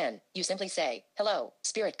up? Then, you simply say, "Hello,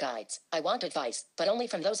 spirit guides. I want advice, but only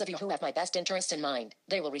from those of you who have my best interests in mind."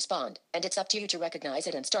 They will respond, and it's up to you to recognize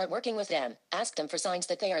it and start working with them. Ask them for signs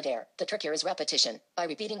that they are there. The trick here is repetition. By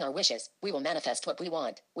repeating our wishes, we will manifest what we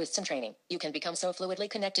want. With some training, you can become so fluidly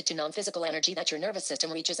connected to non-physical energy that your nervous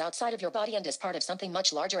system reaches outside of your body and is part of something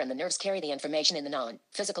much larger, and the nerves carry the information in the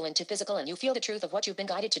non-physical into physical, and you feel the truth of what you've been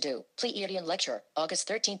guided to do. Pleiadian Lecture, August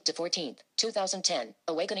 13th to 14th, 2010.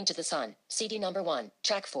 Awakening to the Sun, CD number 1,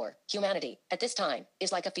 track Fact 4. Humanity, at this time,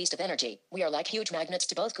 is like a feast of energy. We are like huge magnets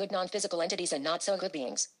to both good non-physical entities and not so good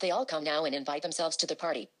beings. They all come now and invite themselves to the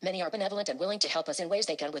party. Many are benevolent and willing to help us in ways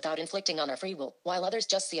they can without inflicting on our free will, while others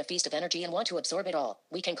just see a feast of energy and want to absorb it all.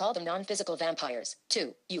 We can call them non-physical vampires.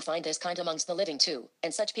 2. You find this kind amongst the living too,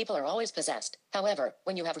 and such people are always possessed. However,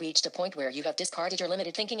 when you have reached a point where you have discarded your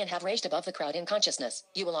limited thinking and have raised above the crowd in consciousness,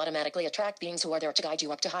 you will automatically attract beings who are there to guide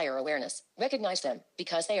you up to higher awareness. Recognize them,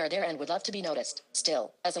 because they are there and would love to be noticed.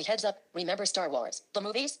 Still, as a heads up, remember Star Wars, the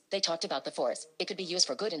movies? They talked about the Force. It could be used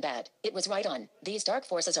for good and bad. It was right on. These dark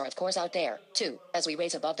forces are of course out there, too. As we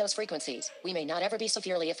raise above those frequencies, we may not ever be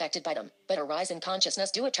severely affected by them, but our rise in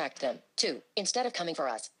consciousness do attract them, too. Instead of coming for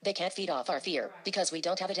us, they can't feed off our fear, because we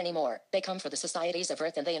don't have it anymore. They come for the societies of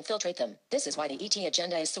Earth and they infiltrate them. This is why the ET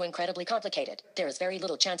agenda is so incredibly complicated. There is very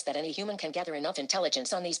little chance that any human can gather enough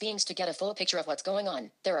intelligence on these beings to get a full picture of what's going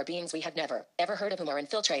on. There are beings we have never, ever heard of whom are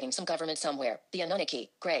infiltrating some government somewhere. The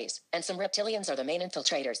Anunnaki, Greys, and some reptilians are the main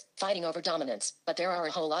infiltrators, fighting over dominance. But there are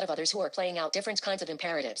a whole lot of others who are playing out different kinds of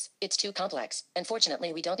imperatives. It's too complex.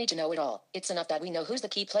 Unfortunately, we don't need to know it all. It's enough that we know who the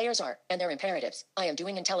key players are, and their imperatives. I am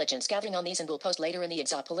doing intelligence gathering on these and will post later in the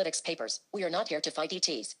exopolitics papers. We are not here to fight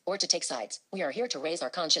ETs, or to take sides. We are here to raise our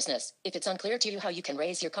consciousness. If it's unclear to you how you can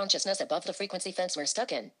raise your consciousness above the frequency fence we're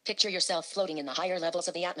stuck in, picture yourself floating in the higher levels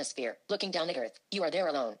of the atmosphere, looking down at Earth. You are there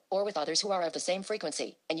alone, or with others who are of the same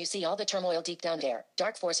frequency, and you see all the turmoil deep down there.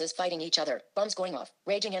 Dark forces fighting each other, bombs going off,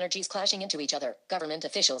 raging energies clashing into each other, government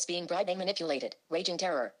officials being bribed and manipulated, raging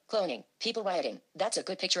terror, cloning, people rioting. That's a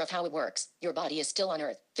good picture of how it works. Your body is still on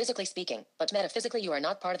Earth, physically speaking, but metaphysically you are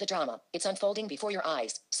not part of the drama. It's unfolding before your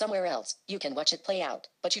eyes, somewhere else. You can watch it play out,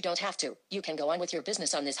 but you don't have to. You can go on with your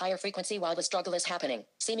business on this higher frequency while the struggle is happening,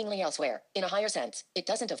 seemingly elsewhere, in a higher sense. It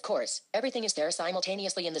doesn't, of course. Everything is there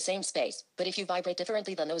simultaneously in the same space, but if you vibrate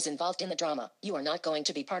differently than those involved in the drama, you are not going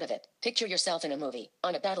to be part of it. Picture yourself in a movie,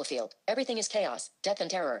 on a battlefield. Everything is chaos, death and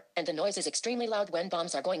terror, and the noise is extremely loud when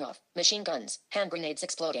bombs are going off, machine guns, hand grenades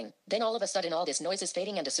exploding. Then all of a sudden all this noise is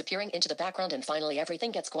fading and disappearing into the background and finally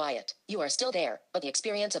everything gets quiet. You are still there, but the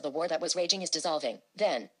experience of the war that was raging is dissolving.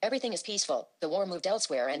 Then, everything is peaceful. The war moved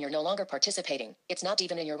elsewhere and you're no longer participating. It's not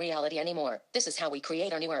even in your reality anymore. This is how we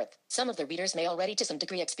create our new Earth. Some of the readers may already to some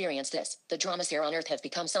degree experience this. The dramas here on Earth have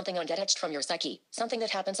become something undetached from your psyche, something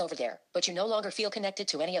that happens over there, but you no longer feel connected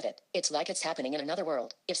to any of it. It's like it's happening in another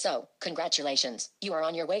world. If so, congratulations. You are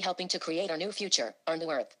on your way helping to create our new future, our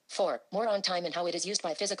new Earth. 4. More on time and how it is used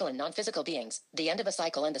by physical and non-physical beings. The end of a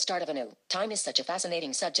cycle and the start of a new. Time is such a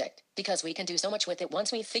fascinating subject, because we can do so much with it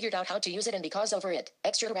once we've figured out how to use it, and because over it,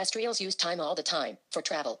 extraterrestrials use time all the time. For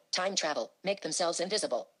travel, time travel, make themselves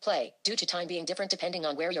invisible, play, due to time being different depending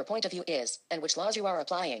on where your point of view is, and which laws you are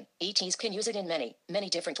applying. ETs can use it in many, many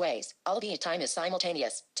different ways, albeit time is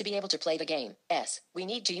simultaneous, to be able to play the game. We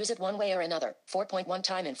need to use it one way or another. 4.1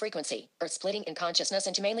 Time and frequency, Earth splitting in consciousness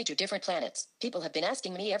into mainly 2 different planets. People have been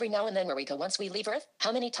asking me every now and then where we go once we leave Earth.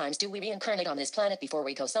 How many times do we reincarnate on this planet before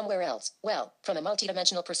we go somewhere else? Well, from a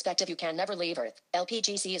multidimensional perspective you can never leave Earth.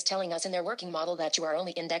 LPGC is telling us in their working model that you are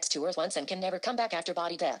only indexed to Earth once and can never come back after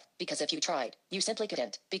body death, because if you tried, you simply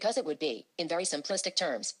couldn't, because it would be, in very simplistic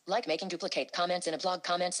terms, like making duplicate comments in a blog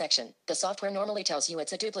comment section. The software normally tells you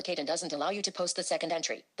it's a duplicate and doesn't allow you to post the second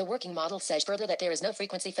entry. The working model says further that there is no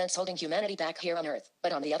frequency fence holding humanity back here on Earth,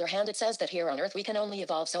 but on the other hand it says that here on Earth we can only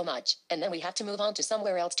evolve so much, and then we have to move on to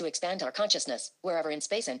somewhere else to expand our consciousness. Wherever in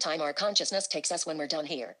space and time our consciousness takes us when we're done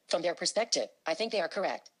here. From their perspective, I think they are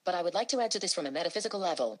correct. But I would like to add to this from a metaphysical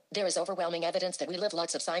level. There is overwhelming evidence that we live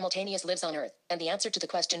lots of simultaneous lives on Earth, and the answer to the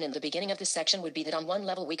question in the beginning of this section would be that on one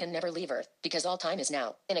level we can never leave Earth, because all time is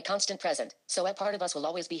now, in a constant present, so a part of us will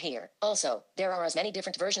always be here. Also, there are as many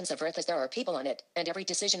different versions of Earth as there are people on it, and every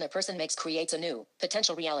decision a person makes creates a new,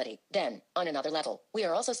 potential reality. Then, on another level, we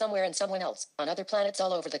are also somewhere in someone else, on other planets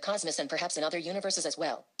all over the cosmos and perhaps in other universes as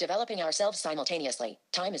well, developing ourselves simultaneously.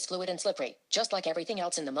 Time is fluid and slippery, just like everything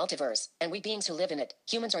else in the multiverse, and we beings who live in it,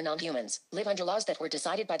 humans or non-humans, live under laws that were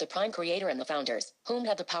decided by the prime creator and the founders, whom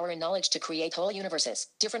have the power and knowledge to create whole universes.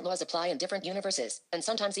 Different laws apply in different universes, and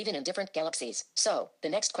sometimes even in different galaxies. So, the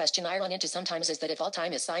next question I run into sometimes is that if all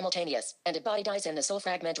time is simultaneous, and a body dies and the soul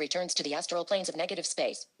fragment returns to the astral planes of negative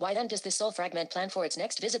space, why then does this soul fragment plan for its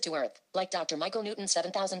next visit to Earth? Like Dr. Michael Newton's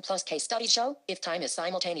 7,000 plus case studies show, if time is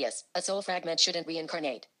simultaneous, a soul fragment shouldn't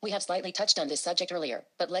reincarnate. We have slightly touched on this subject earlier,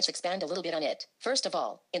 but let's expand a little bit on it. First of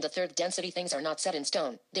all, in the third density things are not set in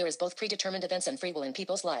stone. There is both predetermined events and free will in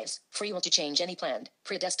people's lives. Free will to change any planned,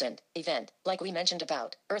 predestined event. Like we mentioned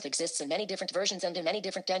about, Earth exists in many different versions and in many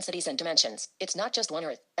different densities and dimensions. It's not just one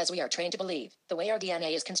Earth, as we are trained to believe. The way our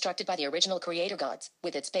DNA is constructed by the original creator gods,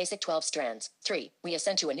 with its basic 12 strands. 3. We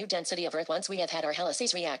ascend to a new density of Earth once we have had our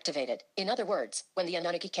helices reactivated. In other words, when the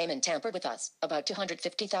Anunnaki came and tampered with us, about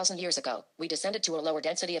 250,000 years ago, we descended to a lower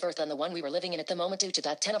density of Earth than the one we were living in at the moment. Due to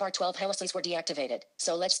that, 10 of our 12 helices were deactivated.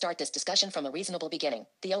 So let's start this discussion from a reasonable beginning.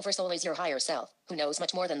 The Oversoul is your higher self, who knows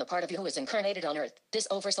much more than the part of you who is incarnated on Earth. This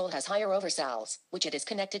Oversoul has higher oversouls, which it is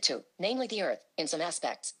connected to, namely the Earth, in some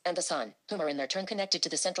aspects, and the Sun, whom are in their turn connected to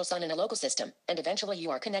the central Sun in a local system, and eventually you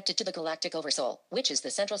are connected to the galactic Oversoul, which is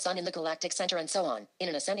the central Sun in the galactic center, and so on, in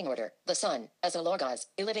an ascending order. The Sun, as a Logos,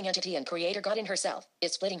 a living entity and creator God in herself,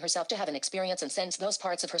 is splitting herself to have an experience and sends those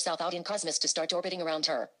parts of herself out in cosmos to start orbiting around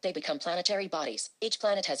her. They become planetary bodies. Each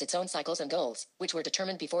planet has its own cycles and goals, which were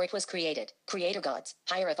determined before it was created. Creator gods,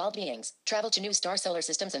 higher evolved beings, travel to new star solar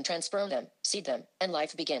systems and transform them, seed them, and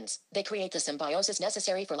life begins. They create the symbiosis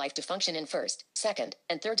necessary for life to function in first, second,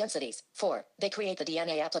 and third densities. 4. They create the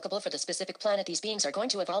DNA applicable for the specific planet these beings are going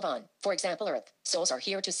to evolve on. For example, Earth. Souls are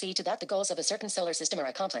here to see to that the goals of a certain solar system are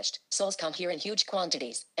accomplished. Souls come here in huge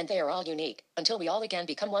quantities, and they are all unique, until we all again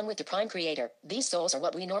become one with the Prime Creator. These souls are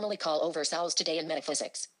what we normally call oversouls today in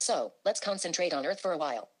metaphysics. So, let's concentrate on Earth for a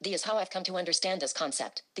while. This is how I've come to understand this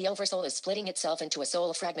concept. The Oversoul is splitting itself into a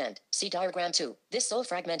soul fragment. See diagram 2. This soul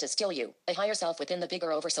fragment is still you, a higher self within the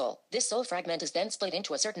bigger Oversoul. This soul fragment is then split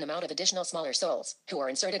into a certain amount of additional smaller souls, who are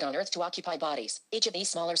inserted on Earth to occupy bodies. Each of these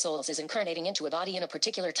smaller souls is incarnating into a body in a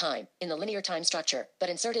particular time, in the linear time structure, but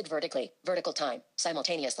inserted vertically, vertical time,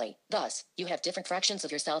 simultaneously. Thus, you have different fractions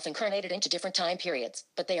of yourself incarnated into different time periods,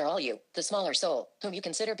 but they are all you. The smaller soul, whom you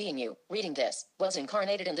consider being you, reading this, was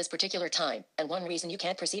incarnated in this particular time, and one reason you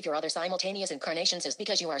can't perceive your other simultaneous incarnations is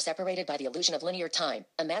because you are separated by the illusion of linear time,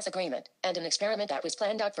 a mass agreement, and an experiment that was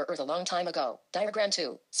planned out for Earth a long time ago. Diagram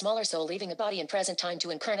 2. Smaller soul leaving a body in present time to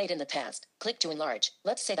incarnate in the past. Click to enlarge.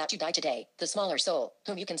 Let's say that you die today. The smaller soul,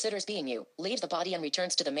 whom you consider as being you, leaves the body and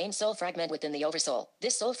returns to the main soul fragment within the Oversoul.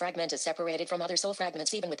 This soul fragment is separated from other soul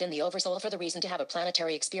fragments even within the Oversoul for the reason to have a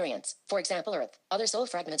planetary experience. For example, Earth. Other soul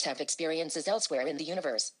fragments have experiences elsewhere in the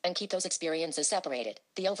universe, and keep those experiences separated.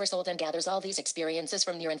 The Oversoul then gathers all these experiences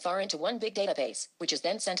from near and far into one big database, which is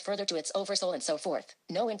then sent further to its Oversoul and so forth.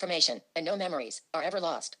 No information, and no memories, are ever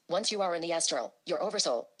lost. Once you are in the astral, your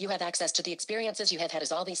Oversoul, you have access to the experiences you have had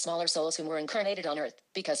as all these smaller souls whom were incarnated on Earth.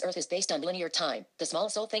 Because Earth is based on linear time, the small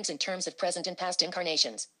soul thinks in terms of present and past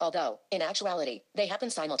incarnations, although, in actuality, they happen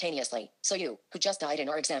simultaneously. So you, who just died in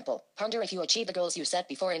our example, ponder if you achieve the goals you set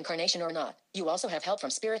before incarnation or not. You also have help from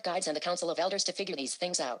spirit guides and the council of elders to figure these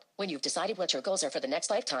things out. When you've decided what your goals are for the next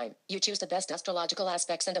lifetime, you choose the best astrological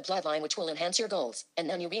aspects and a bloodline which will enhance your goals, and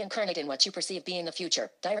then you reincarnate in what you perceive being the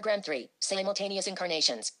future. Diagram 3. Simultaneous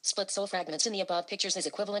incarnations. Split soul fragments in the above pictures is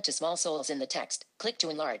equivalent to small souls in the text. Click to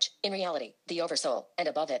enlarge. In reality, the Oversoul, and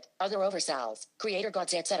above it, other oversouls, creator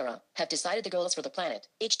gods, etc., have decided the goals for the planet.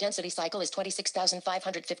 Each density cycle is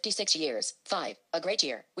 26,556 years. 5. A great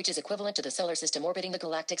year, which is equivalent to the solar system orbiting the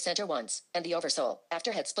galactic center once, and the Oversoul,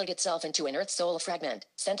 after had split itself into an Earth soul fragment,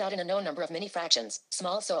 sent out in a known number of mini fractions,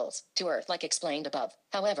 small souls, to Earth like explained above.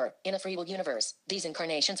 However, in a free will universe, these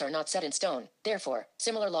incarnations are not set in stone. Therefore,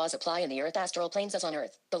 similar laws apply in the Earth astral planes as on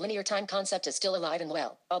Earth. The linear time concept is still alive and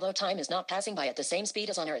well, although time is not passing by at the same speed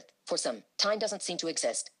as on Earth. For some, time doesn't seem to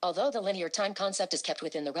exist. Although the linear time concept is kept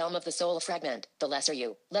within the realm of the soul fragment, the lesser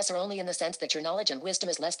you, lesser only in the sense that your knowledge and wisdom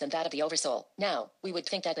is less than that of the Oversoul. Now, we would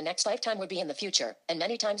think that the next lifetime would be in the future, and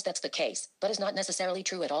many times that's the case, but is not necessarily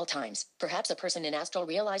true at all times. Perhaps a person in astral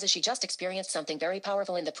realizes she just experienced something very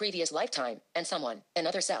powerful in the previous lifetime, and someone,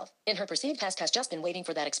 another self, in her perceived past has just been waiting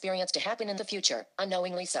for that experience to happen in the future,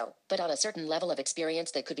 unknowingly so, but on a certain level of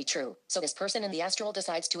experience that could be true. So this person in the astral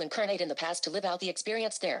decides to incarnate in the past to live out the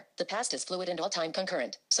experience there. The past is fluid and all time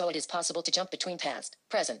concurrent, so it is possible to jump between past,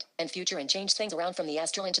 present, and future and change things around from the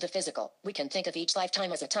astral into the physical. We can think of each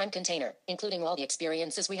lifetime as a time container, including all the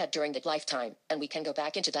experiences we had during that lifetime, and we can go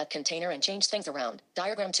back into that container and change things around.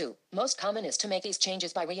 Diagram 2. Most common is to make these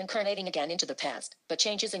changes by reincarnating again into the past, but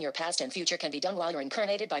changes in your past and future can be done while you're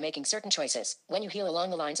incarnated by making certain choices. When you heal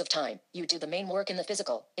along the lines of time, you do the main work in the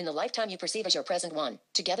physical, in the lifetime you perceive as your present one,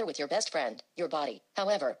 together with your best friend, your body.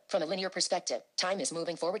 However, from a linear perspective, time is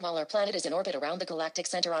moving forward while our planet is in orbit around the galactic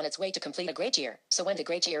center on its way to complete a great year. So when the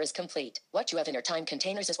great year is complete, what you have in your time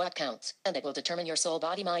containers is what counts, and it will determine your soul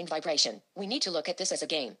body mind vibration. We need to look at this as a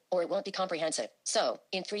game, or it won't be comprehensive. So,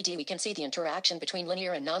 in 3D we can see the interaction between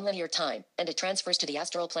linear and non-linear time, and it transfers to the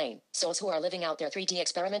astral plane. Souls who are living out their 3D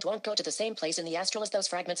experiment won't go to the same place in the astral as those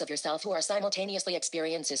fragments of yourself who are simultaneously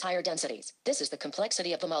experiences higher densities. This is the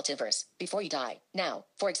complexity of the multiverse. Before you die. Now,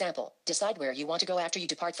 for example, decide where you want to go after you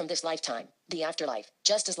depart from this lifetime. The afterlife,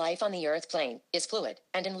 just as life on the earth plane, is fluid,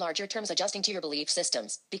 and in larger terms adjusting to your belief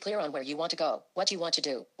systems. Be clear on where you want to go, what you want to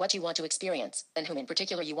do, what you want to experience, and whom in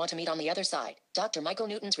particular you want to meet on the other side. Dr. Michael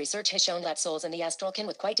Newton's research has shown that souls in the astral can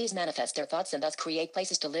with quite ease manifest their thoughts and thus create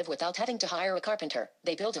places to live without having to hire a carpenter.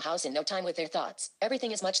 They build a house in no time with their thoughts.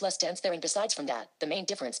 Everything is much less dense there, and besides from that, the main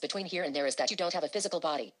difference between here and there is that you don't have a physical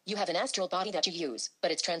body. You have an astral body that you use, but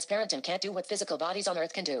it's transparent and can't do what physical bodies on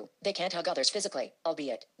Earth can do. They can't hug others physically,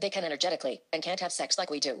 albeit they can energetically, and can't have sex like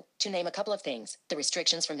we do. To name a couple of things, the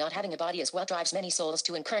restrictions from not having a body is what drives many souls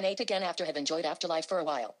to incarnate again after have enjoyed afterlife for a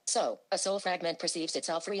while. So, a soul fragment perceives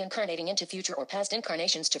itself reincarnating into future or past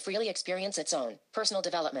incarnations to freely experience its own personal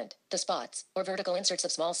development. The spots, or vertical inserts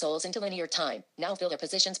of small souls into linear time, now fill their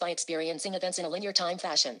positions by experiencing events in a linear time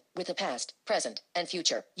fashion, with the past, present, and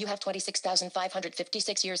future. You have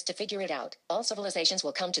 26,556 years to figure it out. All civilizations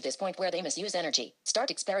will come to this point where they misuse energy,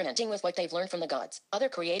 start experimenting with what they've learned from the gods, other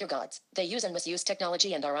creator gods. They use and misuse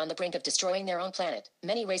technology and are on the brink of destroying their own planet.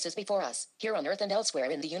 Many races before us, here on Earth and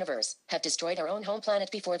elsewhere in the universe, have destroyed our own home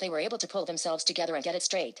planet before they were able to pull themselves together and get it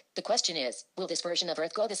straight. The question is, will this version of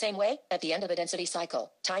Earth go the same way? At the end of a density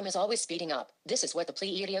cycle, time is always speeding up. This is what the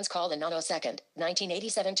Pleiadians call a nanosecond.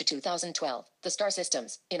 1987 to 2012. The star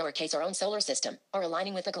systems, in our case our own solar system, are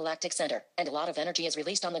aligning with the galactic center, and a lot of energy is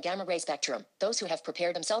released on the gamma ray spectrum. Those who have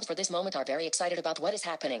prepared themselves for this moment are very excited about what is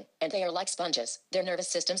happening, and they are like sponges. Their nervous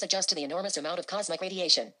systems adjust to the enormous amount of cosmic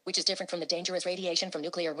radiation, which is different from the dangerous radiation from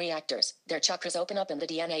nuclear reactors. Their chakras open up and the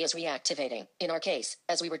DNA is reactivating. In our case,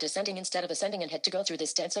 as we were descending instead of ascending and had to go through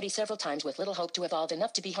this density several times with little hope to evolve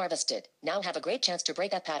enough to be harvested, now have a great chance to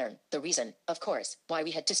break that pattern. The reason, of course, why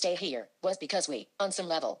we had to stay here, was because we, on some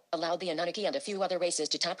level, allowed the Anunnaki and a few other races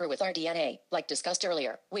to tamper with our DNA. Like discussed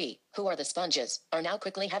earlier, we, who are the sponges, are now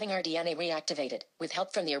quickly having our DNA reactivated. With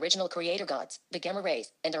help from the original creator gods, the gamma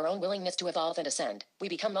rays, and our own willingness to evolve and ascend, we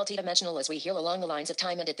become multidimensional as we heal along the lines of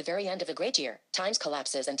time, and at the very end of a great year, times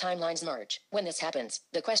collapses and timelines merge. When this happens,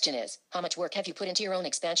 the question is, how much work have you put into your own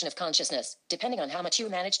expansion of consciousness? Depending on how much you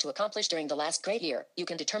managed to accomplish during the last great year, you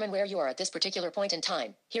can determine where you are at this particular point in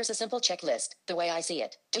time. Here's a simple checklist, the way I see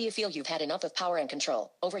it. Do you feel you've had enough of power and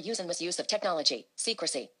control, overuse and misuse of technology,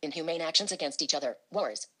 secrecy, inhumane actions against each other,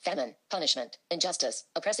 wars, famine, punishment, injustice,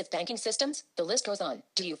 oppressive banking systems? The list goes on.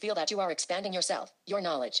 Do you feel that you are expanding yourself, your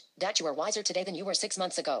knowledge, that you are wiser today than you were 6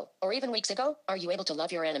 months ago, or even weeks ago? Are you able to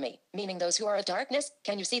love your enemy, meaning those who are of darkness?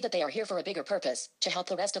 Can you see that they are here for a bigger purpose, to help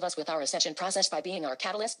the rest of us with our ascension process by being our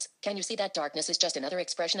catalysts? Can you see that darkness is just another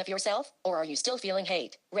expression of yourself? Or are you still feeling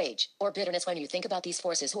hate, rage, or bitterness when you think about these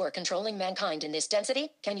forces who are controlling mankind in this density?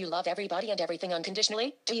 Can you love everybody and everything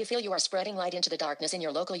unconditionally? Do you feel you are spreading light into the darkness in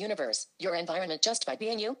your local universe, your environment, just by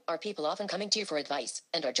being you? Are people often coming to you for advice,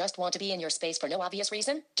 and or just want to be in your space for no obvious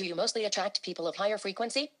reason? Do you mostly attract people of higher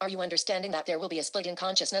frequency? Are you understanding that there will be a split in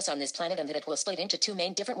consciousness on this planet and that it will split into two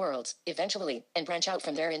main different worlds, eventually, and branch out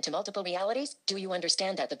from there into multiple realities? Do you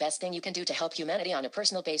understand that the best thing you can do to help humanity on a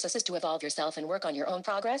personal basis is to evolve yourself and work on your own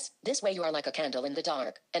progress? This way you are like a candle in the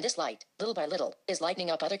dark, and this light, little by little, is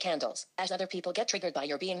lighting up other candles. As other people get triggered by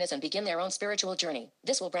your beingness and begin their own spiritual journey,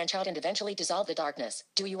 this will branch out and eventually dissolve the darkness.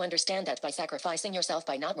 Do you understand that by sacrificing yourself,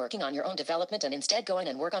 by not working on your own development and instead go in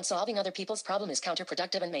and work on solving other people's problem is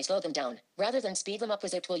counterproductive and may slow them down, rather than speed them up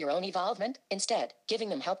as it will your own evolvement? Instead, giving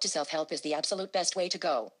them help to self-help is the absolute best way to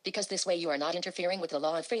go, because this way you are not interfering with the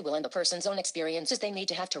law of free will and the person's own experiences. They need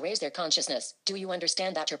to have to raise their consciousness. Do you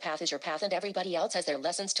understand that your path is your path and everybody else has their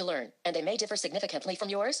lessons to learn, and they may differ significantly from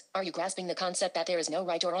yours? Are you grasping the concept that there is no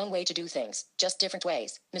right or wrong way to do things, just different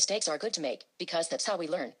ways? Mistakes are good to make, because that's how we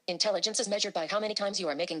learn. Intelligence is measured by how many times you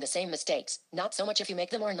are making the same mistakes, not so much if you make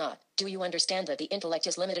them or not. Do you understand that the intellect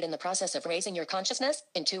is limited in the process of raising your consciousness?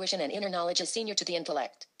 Intuition and inner knowledge is senior to the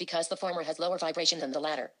intellect, because the former has lower vibration than the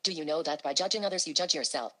latter. Do you know that by judging others you judge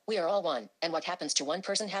yourself? We are all one, and what happens to one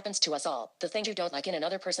person happens to us all. The things you don't like in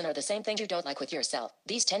another person are the same things you don't like with yourself.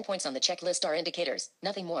 These 10 points on the checklist are indicators,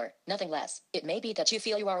 nothing more, nothing less. It may be that you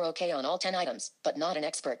feel you are okay on all 10 items, but not an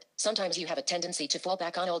expert. Sometimes you have a tendency to fall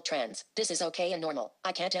back on old trends. This is okay and normal.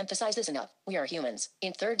 I can't emphasize this enough. We are humans,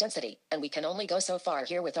 in third density, and we can only go so far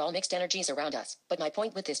here with all mixed energies around us. But my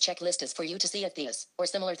point with this checklist is for you to see if these, or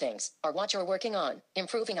similar things, are what you're working on,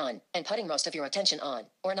 improving on, and putting most of your attention on.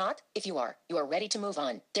 Or not? If you are ready to move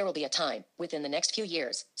on. There will be a time, within the next few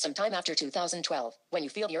years, sometime after 2012, when you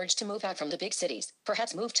feel the urge to move out from the big cities,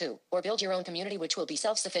 perhaps move to, or build your own community which will be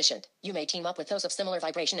self-sufficient. You may team up with those of similar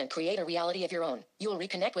vibration and create a reality of your own. You will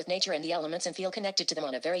reconnect with nature and the elements and feel connected connected to them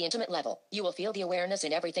on a very intimate level. You will feel the awareness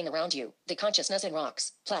in everything around you, the consciousness in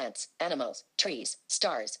rocks, plants, animals, trees,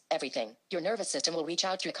 stars, everything. Your nervous system will reach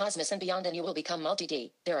out through cosmos and beyond, and you will become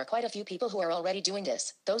multi-D. There are quite a few people who are already doing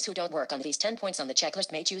this. Those who don't work on these 10 points on the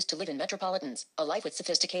checklist may choose to live in metropolitans, a life with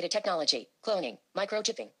sophisticated technology, cloning,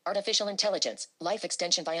 microchipping, artificial intelligence, life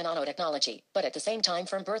extension via nanotechnology. But at the same time,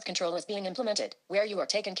 firm birth control is being implemented, where you are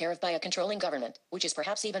taken care of by a controlling government, which is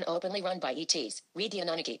perhaps even openly run by ETs. Read the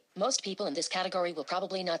Anunnaki. Most people in this category will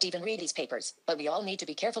probably not even read these papers, but we all need to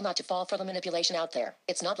be careful not to fall for the manipulation out there.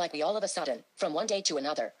 It's not like we all of a sudden, from one day to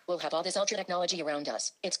another, will have all this ultra technology around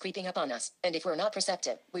us. It's creeping up on us, and if we're not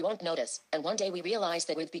perceptive, we won't notice, and one day we realize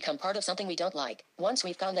that we've become part of something we don't like. Once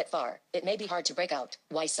we've gone that far, it may be hard to break out.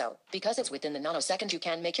 Why so? Because it's within the nanosecond you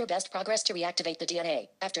can make your best progress to reactivate the DNA.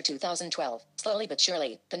 After 2012, slowly but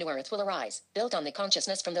surely, the new Earth will arise, built on the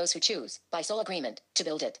consciousness from those who choose, by soul agreement, to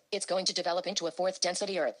build it. It's going to develop into a fourth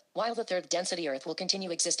density Earth, while the third density Earth will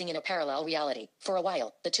continue existing in a parallel reality. For a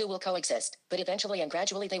while, the two will coexist, but eventually and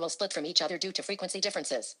gradually they will split from each other due to frequency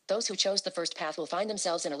differences. Those who chose the first path will find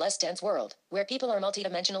themselves in a less dense world, where people are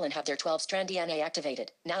multidimensional and have their 12-strand DNA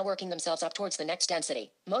activated, now working themselves up towards the next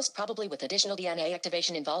density, most probably with additional DNA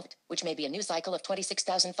activation involved, which may be a new cycle of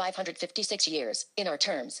 26,556 years. In our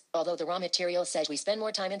terms, although the raw material says we spend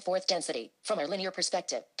more time in fourth density, from our linear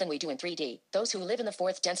perspective, than we do in 3D, those who live in the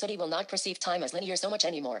fourth density will not perceive time as linear so much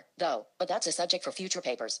anymore, though, but that's a subject for future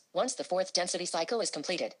papers. Once the fourth density cycle is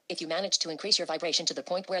completed, if you manage to increase your vibration to the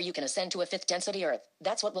point where you can ascend to a fifth density Earth,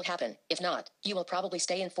 that's what will happen. If not, you will probably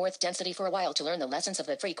stay in fourth density for a while to learn the lessons of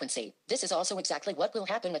the frequency. This is also exactly what will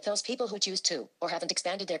happen with those people who choose to, or haven't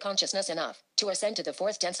expanded their consciousness enough, to ascend to the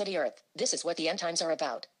fourth density Earth. This is what the end times are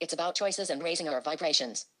about. It's about choices and raising our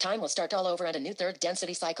vibrations. Time will start all over, and a new third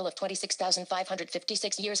density cycle of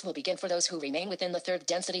 26,556 years will begin for those who remain within the third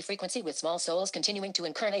density frequency, with small souls continuing to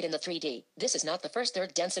incarnate in the 3D. This is not the first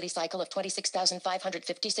third density cycle of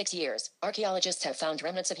 26,556 years. Archaeologists have found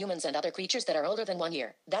remnants of humans and other creatures that are older than 1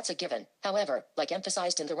 year. That's a given. However, like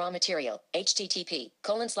emphasized in the raw material,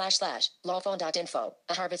 http://lawfond.info,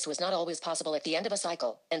 a harvest was not always possible at the end of a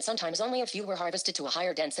cycle, and sometimes only a few were harvested to a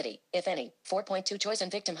higher density, if any. 4.2 Choice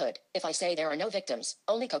and victimhood. If I say there are no victims,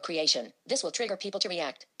 only co-creation, this will trigger people to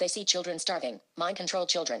react. They see children starving, mind-controlled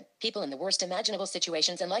children, people in the worst imaginable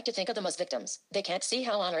situations, and like to think of them as victims. They can't see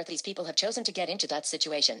how on earth these people have chosen to get into that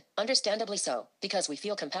situation. Understandably so, because we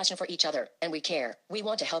feel compassion for each other, and we care. We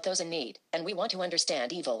want to help those in need, and we want to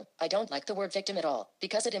understand evil. I don't like the word victim at all,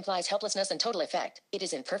 because it implies helplessness and total effect. It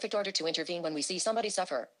is in perfect order to intervene when we see somebody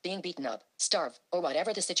suffer, being beaten up, starve, or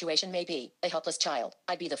whatever the situation may be. A helpless child,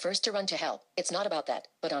 I'd be the first to run to help. It's not about that,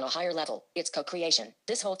 but on a higher level, it's co-creation.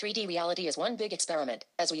 This whole 3D reality is one big experiment,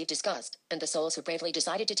 as we've discussed, and the souls who bravely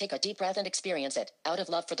decided to take a deep breath and experience it, out of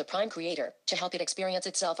love for the Prime Creator, to help it experience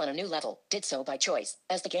itself on a new level, did so by choice.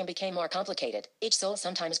 As the game became more complicated, each soul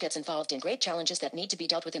sometimes gets involved in great challenges that need to be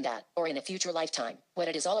dealt with in that, or in a future lifetime. What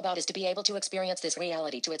it is all about is to be able to experience this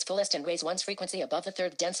reality to its fullest and raise one's frequency above the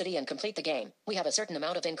third density and complete the game. We have a certain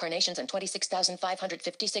amount of incarnations and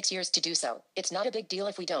 26,556 years to do so. It's not a big deal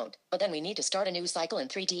if we don't, but then we need to start a new cycle in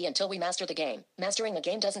 3D until we master the game. Mastering the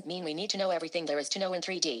game doesn't mean we need to know everything there is to know in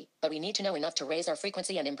 3D, but we need to know enough to raise our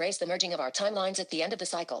frequency and embrace the merging of our timelines at the end of the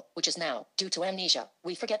cycle, which is now. Due to amnesia,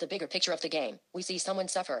 we forget the bigger picture of the game. We see someone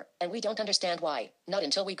suffer, and we don't understand why. Not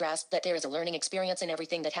until we grasp that there is a learning experience in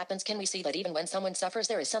everything that happens can we see that even when someone suffers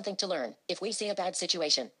there is something to learn. If we see a bad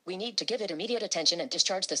situation, we need to give it immediate attention and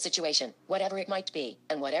discharge the situation, whatever it might be,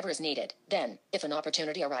 and whatever is needed. Then, if an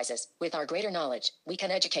opportunity arises, with our greater knowledge, we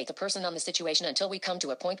can educate the person on the situation until we come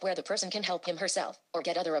to a point where the person can help him herself, or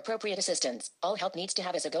get other appropriate assistance. All help needs to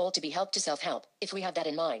have as a goal to be help to self-help. If we have that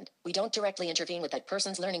in mind, we don't directly intervene with that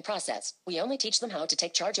person's learning process. We only teach them how to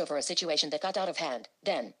take charge over a situation that got out of hand.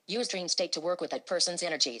 Then, use dream state to work with that person's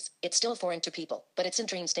energies. It's still foreign to people, but it's in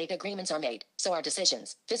dream state agreements are made, so our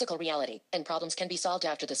decisions, physical reality, and problems can be solved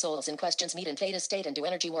after the souls in questions meet in theta state and do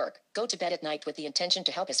energy work. Go to bed at night with the intention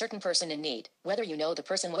to help a certain person in need. Whether you know the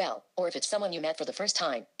person well, or if it's someone you met for the first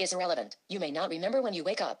time, is irrelevant. You may not remember when you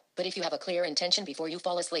wake up, but if you have a clear intention before you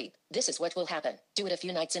fall asleep, this is what will happen. Do it a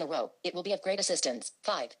few nights in a row. It will be of great assistance.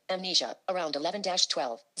 5. Amnesia. Around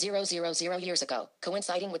 11-12,000 years ago,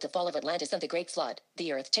 coinciding with the fall of Atlantis and the Great Flood,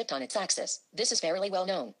 the Earth tipped on its axis. This is fairly well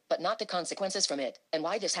known, but not the consequences from it, and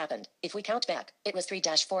why this happened. If we count back, it was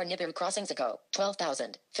 3-4 Nibiru crossings ago.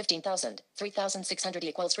 12,000, 15,000, 3,600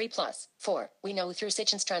 equals 3 plus 4. We know through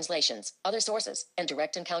Sitchin's translations, other sources, and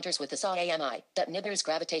direct encounters with the SAAMI, that Nibiru's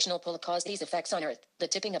gravitational pull caused these effects on Earth. The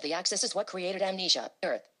tipping of the axis is what created amnesia.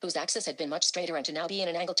 Earth, whose axis had been much straighter and to now be in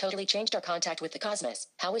an angle, totally changed our contact with the cosmos.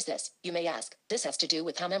 How is this, you may ask? This has to do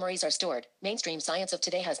with how memories are stored. Mainstream science of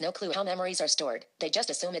today has no clue clue how memories are stored. They just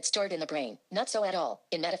assume it's stored in the brain. Not so at all.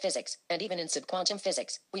 In metaphysics, and even in subquantum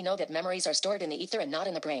physics, we know that memories are stored in the ether and not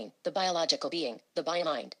in the brain. The biological being, the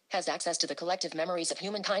biomind, has access to the collective memories of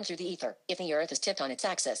humankind through the ether. If the Earth is tipped on its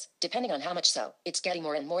axis, depending on how much so, it's getting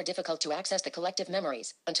more and more difficult to access the collective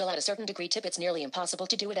memories, until at a certain degree tip it's nearly impossible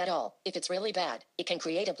to do it at all. If it's really bad, it can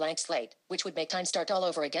create a blank slate, which would make time start all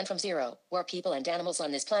over again from zero, where people and animals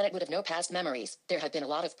on this planet would have no past memories. There have been a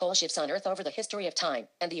lot of pole shifts on Earth over the history of time,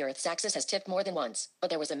 and the Earth's axis has tipped more than once, but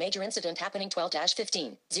there was a major incident happening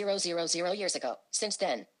 12-15,000 years ago. Since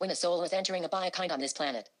then, when a soul is entering a biokind on this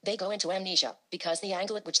planet, they go into amnesia, because the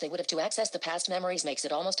angle at which they would have to access the past memories makes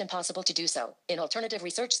it almost impossible to do so. In alternative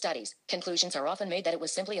research studies, conclusions are often made that it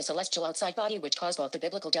was simply a celestial outside body which caused both the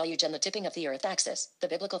biblical deluge and the tipping of the Earth axis. The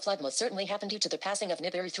biblical flood most certainly happened due to the passing of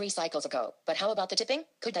Nibiru 3 cycles ago. But how about the tipping?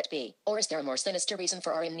 Could that be? Or is there a more sinister reason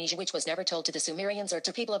for our amnesia which was never told to the Sumerians or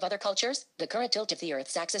to people of other cultures? The current tilt of the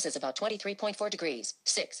Earth's axis is about 23.4 degrees.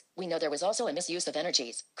 6. We know there was also a misuse of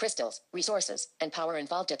energies, crystals, resources, and power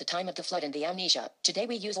involved at the time of the flood and the amnesia. Today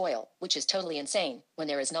we use oil, which is totally insane, when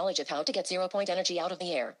there is knowledge of how to get zero-point energy out of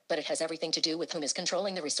the air. But it has everything to do with whom is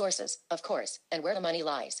controlling the resources, of course, and where the money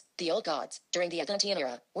lies. The old gods, during the Atlantean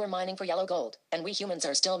era, were mining for yellow gold, and we humans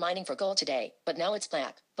are still mining for gold today, but now it's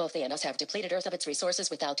black. Both they and us have depleted Earth of its resources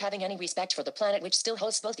without having any respect for the planet which still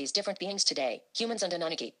hosts both these different beings today, humans and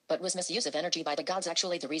Anunnaki. But was misuse of energy by the gods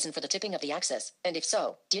actually the reason for the tipping of the axis? And if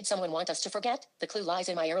so, did someone want us to forget? The clue lies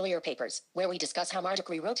in my earlier papers, where we discuss how Marduk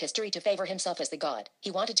rewrote history to favor himself as the god.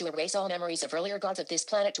 He wanted to erase all memories of earlier gods of this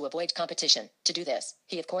planet to avoid competition. To do this,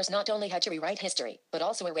 he of course not only had to rewrite history, but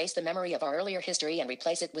also erase the memory of our earlier history and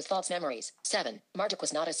replace it with false memories. 7. Marduk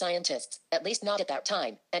was not a scientist, at least not at that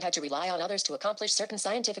time, and had to rely on others to accomplish certain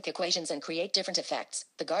scientific equations and create different effects.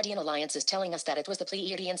 The Guardian Alliance is telling us that it was the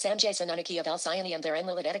Pleiadian Samjays Anunnaki of Alcyone and their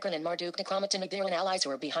Enlil Edekran and Marduk Necromatin Nibiru and allies who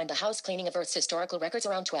were behind the house cleaning of Earth's historical records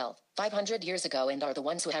around 12,500 years ago and are the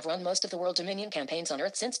ones who have run most of the world dominion campaigns on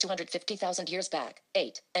Earth since 250,000 years back.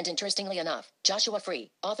 8. And interestingly enough, Joshua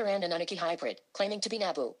Free, author and Anunnaki hybrid, claiming to be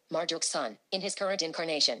Nabu, Marduk's son, in his current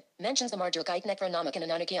incarnation, mentions the Mardukite Necronomicon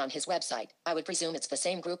Anunnaki on his website. I would presume it's the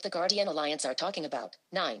same group the Guardian Alliance are talking about.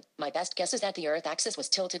 9. My best guess is that the Earth axis was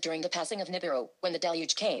tilted during the passing of Nibiru, when the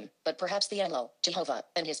deluge came, but perhaps the Enlil, Jehovah,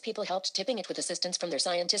 and his people helped tipping it with assistance from their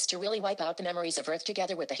scientists to really wipe out the memories of Earth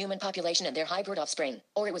together with the human population and their hybrid offspring.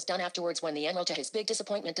 Or it was done afterwards when the Enlil to his big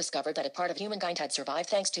disappointment discovered that a part of humankind had survived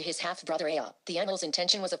thanks to his half-brother Ea. The Enlil's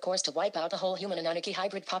intention was of course to wipe out the whole human Anunnaki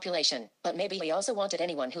hybrid population, but maybe he also wanted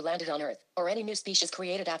anyone who landed on Earth, or any new species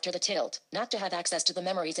created after the tilt, not to have access to the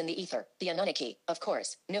memories in the ether. The Anunnaki, of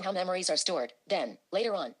course, knew how memories are stored. Then,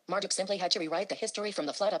 later on, Marduk simply had to rewrite the history from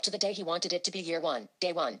the flood up to the day he wanted it to be year 1,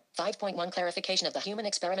 day 1. 5.1 Clarification of the human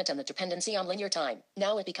experiment and the dependency on linear time.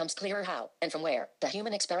 Now it becomes clearer how, and from where, the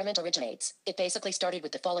human experiment originates. It basically started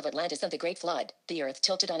with the fall of Atlantis and the Great Flood. The Earth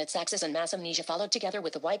tilted on its axis and mass amnesia followed together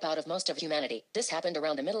with the wipeout of most of humanity. This happened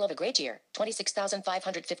around the middle of a great year,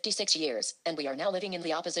 26,556 years, and we are now living in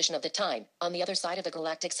the opposition of the time, on the other side of the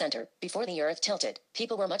galactic center. Before the Earth tilted,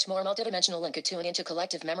 people were much more multidimensional and could tune into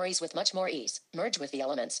collective memories with much more ease, merge with the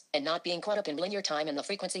elements, and not being caught up in linear time and the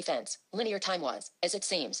frequency fence. Linear time was, as it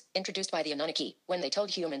seems, introduced by the Anunnaki, when they told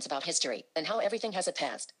humans about history, and how everything has a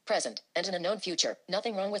past, present, and an unknown future.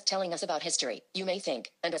 Nothing wrong with telling us about history, you may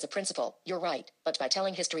think, and as a principle, you're right, but by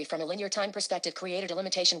telling history from a linear time perspective created a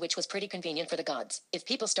limitation which was pretty convenient for the gods. If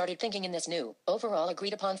people started thinking in this new, overall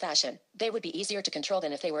agreed upon fashion, they would be easier to control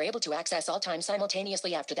than if they were able to access all time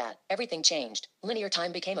simultaneously after that. Everything changed. Linear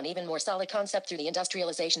time became an even more solid concept through the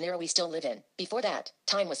industrialization era we still live in. Before that,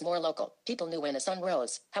 time was more local. People knew when the sun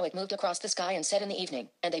rose, how it moved across the sky and set in the evening,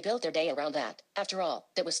 and they built their day around that. After all,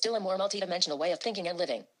 that was still a more multidimensional way of thinking and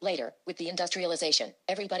living. Later, with the industrialization,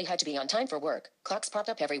 everybody had to be on time for work. Clocks popped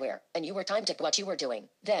up everywhere, and you were timed at what you were doing.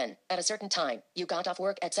 Then, at a certain time, you got off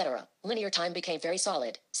work, etc. Linear time became very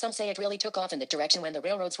solid. Some say it really took off in that direction when the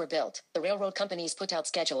railroads were built. The railroad companies put out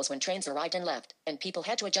schedules when trains arrived and left, and people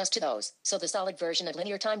had to adjust to those. So the solid version of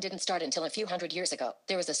linear time didn't start until a few hundred years ago.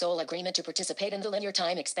 There was a sole agreement to participate in the linear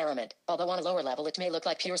time experiment, although on a lower level it may look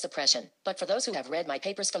like pure suppression. But for those who have read my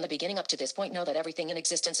papers from the beginning up to this point know that everything in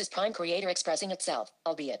existence is prime creator expressing itself,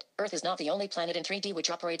 albeit, Earth is not the only planet in 3D which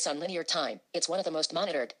operates on linear time. It's one of the most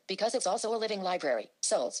monitored, because it's also a living library.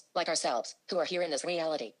 Souls, like ourselves, who are here in this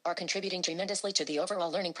reality, are controlled contributing tremendously to the overall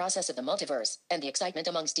learning process of the multiverse, and the excitement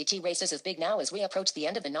amongst ET races is big now as we approach the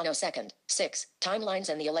end of the nanosecond. 6. Timelines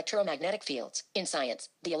and the electromagnetic fields. In science,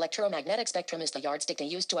 the electromagnetic spectrum is the yardstick they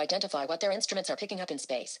use to identify what their instruments are picking up in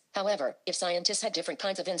space. However, if scientists had different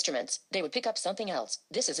kinds of instruments, they would pick up something else.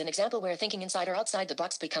 This is an example where thinking inside or outside the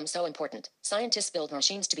box becomes so important. Scientists build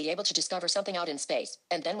machines to be able to discover something out in space,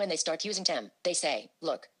 and then when they start using them, they say,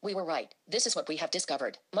 look, we were right. This is what we have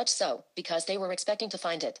discovered. Much so, because they were expecting to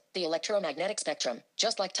find it. The electromagnetic spectrum,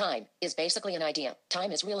 just like time, is basically an idea.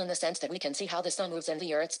 Time is real in the sense that we can see how the sun moves and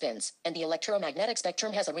the earth spins, and the electromagnetic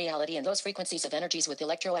spectrum has a reality, and those frequencies of energies with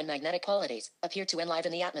electro and magnetic qualities appear to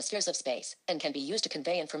enliven the atmospheres of space, and can be used to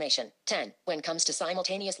convey information. 10. When it comes to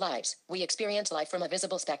simultaneous lives, we experience life from a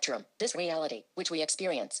visible spectrum. This reality, which we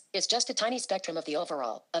experience, is just a tiny spectrum of the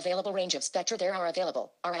overall available range of spectra there are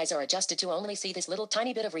available. Our eyes are adjusted to only see this little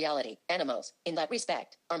tiny bit of reality. Animals, in that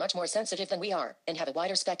respect, are much more sensitive than we are, and have a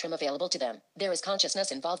wider spectrum available to them. There is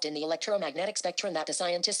consciousness involved in the electromagnetic spectrum that the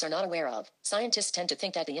scientists are not aware of. Scientists tend to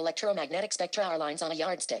think that the electromagnetic spectra are lines on a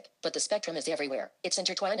yardstick, but the spectrum is everywhere. It's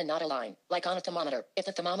intertwined and not a line, like on a thermometer. If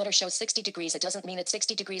the thermometer shows 60 degrees, it doesn't mean it's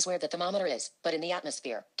 60 degrees where the thermometer is, but in the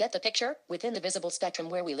atmosphere. Get the picture? Within the visible spectrum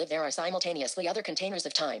where we live, there are simultaneously other containers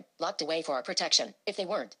of time, locked away for our protection. If they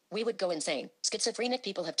weren't, we would go insane. Schizophrenic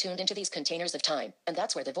people have tuned into these containers of time, and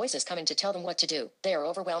that's where the voices come in to tell them what to do. They are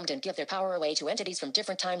overwhelmed and give their power away to entities from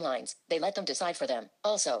different timelines. They let them decide for them.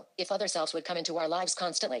 Also, if other selves would come into our lives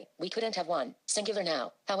constantly, we couldn't have one. Singular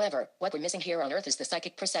now. However, what we're missing here on Earth is the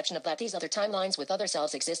psychic perception of that these other timelines with other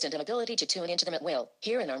selves exist, and an ability to tune into them at will.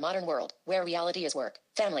 Here in our modern world, where reality is work,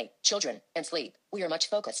 family, children, and sleep, we are much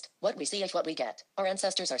focused. What we see is what we get. Our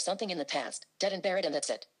ancestors are something in the past, dead and buried, and that's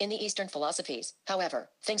it. In the Eastern philosophies, however,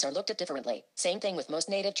 things are looked at differently. Same thing with most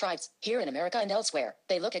native tribes, here in America and elsewhere.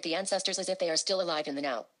 They look at the ancestors as if they are still alive in the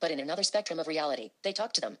now, but in another spectrum of reality. They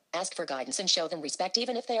talk to them, ask for guidance, and show them respect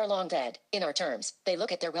even if they are long dead. In our terms, they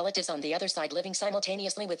look at their relatives on the other side living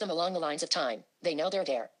simultaneously with them along the lines of time. They know they're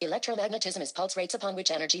there. Electromagnetism is pulse rates upon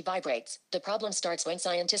which energy vibrates. The problem starts when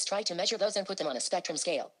scientists try to measure those and put them on a spectrum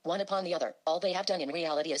scale, one upon the other. All they have done in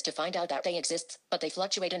reality is to find out that they exist, but they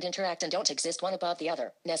fluctuate and interact and don't exist one above the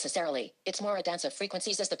other, necessarily. It's more a dance of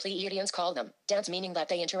frequencies, as the Pleiadians call them. Dance meaning that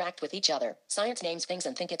they interact with each other. Science names things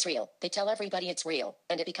and think it's real. They tell everybody it's real,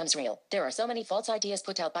 and it becomes real. There are so many false ideas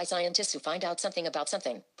put out by scientists who find out something about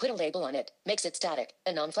something, put a label on it, makes it static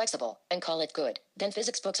and non-flexible, and call it good. Then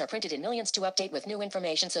physics books are printed in millions to update with new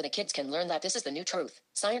information so the kids can learn that this is the new truth.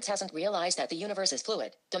 Science hasn't realized that the universe is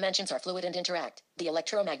fluid. Dimensions are fluid and interact. The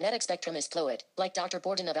electromagnetic spectrum is fluid. Like Dr.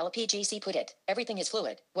 Borden of LPGC put it, everything is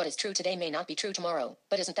fluid. What is true today may not be true tomorrow.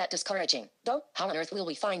 But isn't that discouraging? Though, how on earth will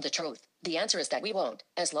we find the truth? The answer is that we won't.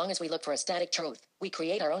 As long as we look for a static truth, we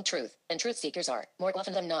create our own truth, and truth seekers are, more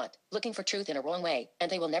often than not, looking for truth in a wrong way,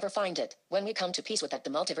 and they will never find it. When we come to peace with that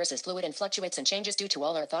the multiverse is fluid and fluctuates and changes due to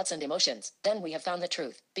all our thoughts and emotions, then we have found the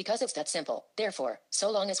truth, because it's that simple. Therefore,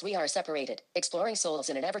 so long as we are separated, exploring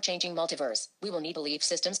souls in an ever-changing multiverse, we will need belief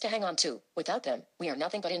systems to hang on to. Without them, we are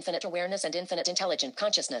nothing but infinite awareness and infinite intelligent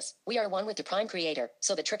consciousness. We are one with the Prime Creator,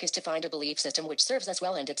 so the trick is to find a belief system which serves us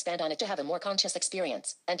well and expand on it to have a more conscious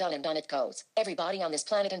experience, and on it goes. Everybody on this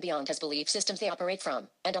planet and beyond has belief systems they operate from.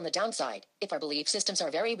 And on the downside, if our belief systems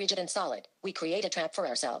are very rigid and solid, we create a trap for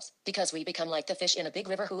ourselves, because we become like the fish in a big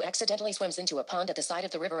river who accidentally swims into a pond at the side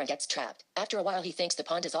of the river and gets trapped. After a while he thinks the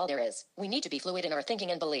pond is all there is. We need to be fluid in our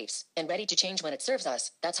thinking and beliefs, and ready to change when it serves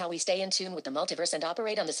us. That's how we stay in tune with the multiverse and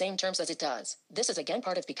operate on the same terms as it does. This is again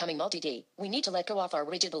part of becoming multi-D. We need to let go of our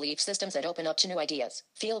rigid belief systems and open up to new ideas.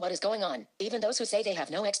 Feel what is going on. Even those who say they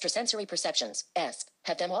have no extrasensory perceptions,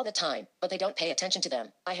 have them all the time, but they don't pay attention to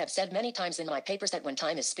them. I have said many times in my papers that when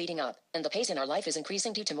time is speeding up, and the pace in our life is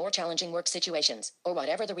increasing due to more challenging work situations, or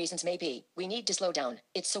whatever the reasons may be, we need to slow down.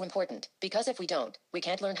 It's so important, because if we don't, we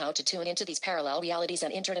can't learn how to tune into these parallel realities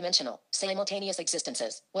and interdimensional, simultaneous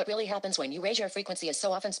existences. What really happens when you raise your frequency is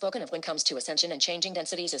so often spoken of when it comes to ascension and changing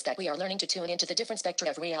densities is that we are learning to tune into the different spectra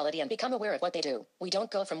of reality and become aware of what they do. We don't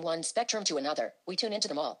go from one spectrum to another. We tune into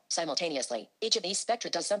them all, simultaneously. Each of these spectra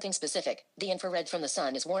does something specific. The infrared from the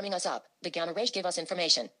sun is warming us up. The gamma rays give us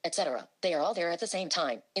information, etc. They are all there at the same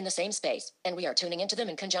time, in the same space, and we are tuning into them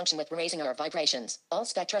in conjunction with raising our vibrations. All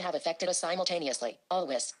spectra have affected us simultaneously,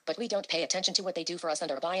 always, but we don't pay attention to what they do for us and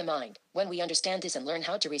our body and mind. When we understand this and learn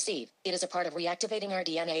how to receive, it is a part of reactivating our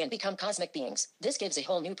DNA and become cosmic beings. This gives a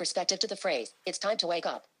whole new perspective to the phrase, it's time to wake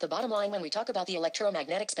up. The bottom line when we talk about the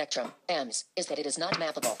electromagnetic spectrum, EMs, is that it is not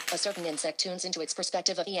mappable. A certain insect tunes into its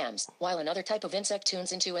perspective of EMs, while another type of insect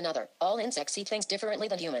tunes into another. All insects see things differently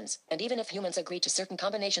than humans, and even if humans agree to certain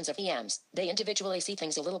combinations of EMs, they individually see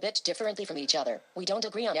things a little bit differently from each other. We don't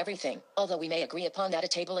agree on everything, Although we may agree upon that a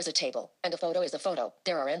table is a table, and a photo is a photo,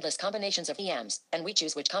 there are endless combinations of EMs, and we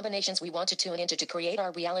choose which combinations we want to tune into to create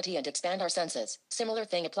our reality and expand our senses. Similar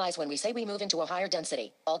thing applies when we say we move into a higher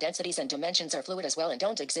density. All densities and dimensions are fluid as well and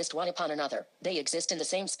don't exist one upon another. They exist in the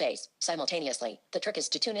same space, simultaneously. The trick is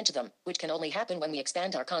to tune into them, which can only happen when we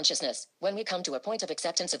expand our consciousness. When we come to a point of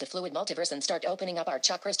acceptance of the fluid multiverse and start opening up our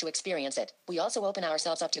chakras to experience it, we also open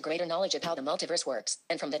ourselves up to greater knowledge of how the multiverse works,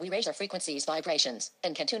 and from that we raise our frequencies, vibrations,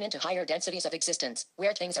 and can tune into higher densities of existence,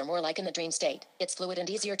 where things are more like in the dream state. It's fluid and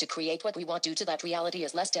easier to create what we want due to that reality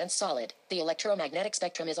is less dense solid. The electromagnetic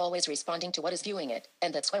spectrum is always responding to what is viewing it,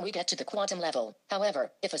 and that's when we get to the quantum level.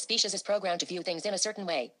 However, if a species is programmed to view things in a certain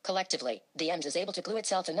way, collectively, the EMS is able to glue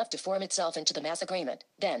itself enough to form itself into the mass agreement.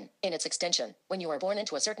 Then, in its extension, when you are born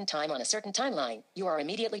into a certain time on a certain timeline, you are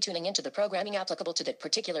immediately tuning into the programming applicable to that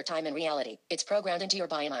particular time and reality. It's programmed into your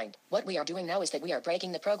bio-mind. What we are doing now is that we are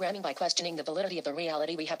breaking the programming by questioning the validity of the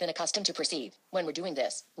reality we have been accustomed to perceive. When we're doing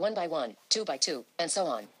this, 1 by 1, 2 by 2, and so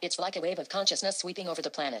on, it's like a wave of consciousness sweeping over the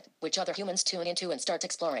planet, which other humans tune into and start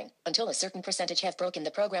exploring, until a certain percentage have broken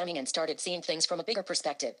the programming and started seeing things from a bigger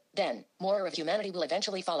perspective. Then, more of humanity will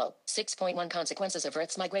eventually follow. 6.1 Consequences of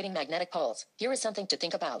Earth's migrating magnetic poles. Here is something to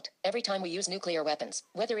think about. Every time we use nuclear weapons,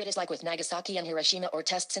 whether it is like with Nagasaki and Hiroshima or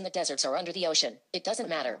tests in the deserts or under the ocean, it doesn't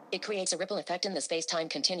matter. It creates a ripple effect in the space-time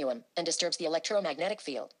continuum, and disturbs the electromagnetic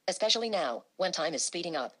field. Especially now, when time is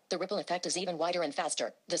speeding up, the ripple effect is even wider and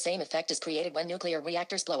faster. The same effect is created when nuclear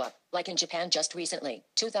reactors blow up, like in Japan just recently,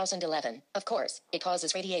 2011. Of course, it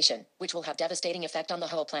causes radiation, which will have devastating effect on the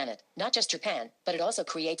whole planet. Not just Japan, but it also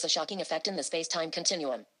creates a shocking effect in the space-time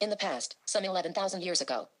continuum. In the past, some 11,000 years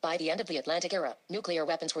ago, by the end of the Atlantic era, nuclear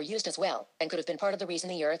weapons were used as well, and could have been part of the reason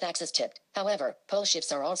the Earth axis tipped. However, pole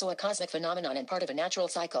shifts are also a cosmic phenomenon and part of a natural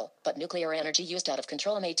cycle, but nuclear energy used out of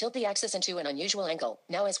control may tilt the axis into an unusual angle.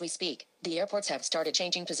 Now as we speak, the airports have started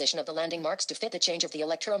changing position of the landing marks to fit the change of the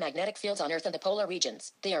electromagnetic fields on Earth and the polar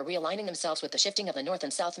regions. They are realigning themselves with the shifting of the north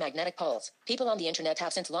and south magnetic poles. People on the internet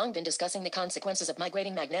have since long been discussing the consequences of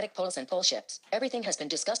migrating magnetic poles and pole shifts. Everything has been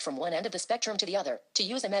discussed from one end of the spectrum to the other. To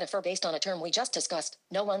use a metaphor based on a term we just discussed,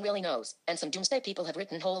 no one really knows, and some doomsday people have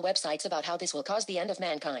written whole websites about how this will cause the end of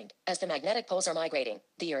mankind. As the magnetic poles are migrating,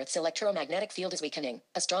 the Earth's electromagnetic field is weakening.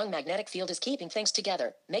 A strong magnetic field is keeping things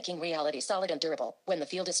together, making reality solid and durable. When the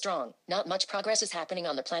field is strong, not much progress is happening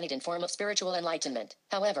on the planet in form of spiritual enlightenment.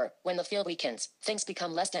 However, when the field weakens, things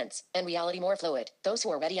become less dense, and reality more fluid. Those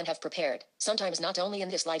who are ready and have prepared, sometimes not only in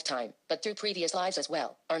this lifetime, but through previous lives as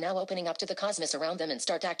well, are now opening up to the cosmos around them and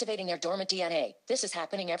start activating their dormant DNA. This is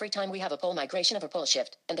happening every time we have a pole migration of a pole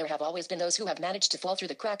shift, and there have always been those who have managed to fall through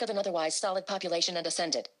the crack of an otherwise solid population and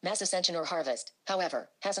ascended. Mass ascension or harvest, however,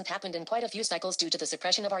 hasn't happened in quite a few cycles due to the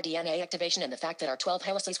suppression of our DNA activation and the fact that our 12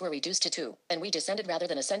 helices were reduced to 2, and we descended rather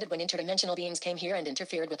than ascended when interdimensional beings came here and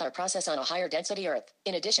interfered with our process on a higher density Earth.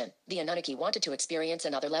 In addition, the Anunnaki wanted to experience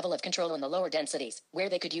another level of control in the lower densities, where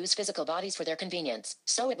they could use physical bodies for their convenience.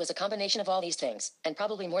 So it was a combination of all these things, and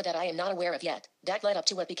probably more that I am not aware of yet, that led up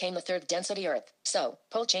to what became the third density Earth. So,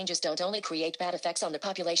 pole changes don't only create bad effects on the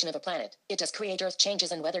population of a planet, it does create Earth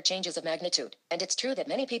changes and weather changes of magnitude. And it's true that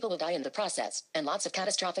many people will die in the process, and lots of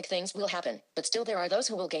catastrophic things will happen, but still there are those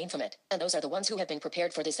who will gain from it, and those are the ones who have been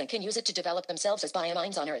prepared for this and can use it to develop themselves as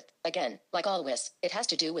biominds on Earth. Again, like always, it has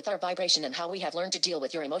to do with our vibration and how we have learned to deal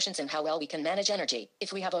with your emotions and how well we can manage energy.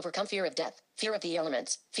 If we have overcome fear of death, fear of the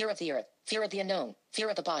elements, fear of the Earth, fear of the unknown, fear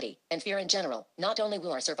of the body, and fear in general, not only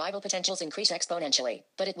will our survival potentials increase exponentially,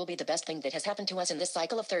 but it will be the best thing that has happened to us in this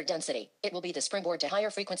cycle of third density. It will be the springboard to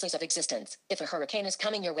higher frequencies of existence. If a hurricane is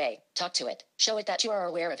coming your way, talk to it. Show it that you are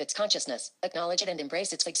aware of its consciousness. Acknowledge it and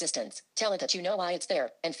embrace its existence. Tell it that you know why it's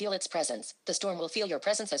there, and feel its presence. The storm will feel your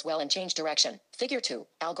presence as well and change direction. Figure 2.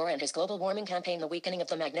 Al Gore and his global warming campaign. The weakening of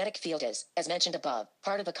the magnetic field is, as mentioned above,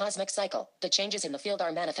 part of a cosmic cycle. The changes in the field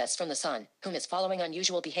are manifest from the sun, whom is following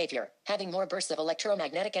unusual behavior, having more bursts of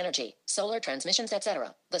electromagnetic energy, solar transmissions,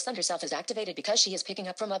 etc. The sun herself is activated because she is picking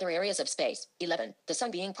up from other areas of space. 11. The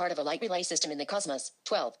sun being part of a light relay system in the cosmos.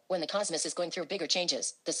 12. When the cosmos is going through bigger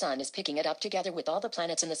changes, the sun is picking it up together with all the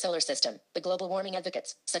planets in the solar system. The global warming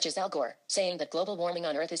advocates, such as Al Gore, saying that global warming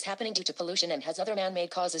on Earth is happening due to pollution and has other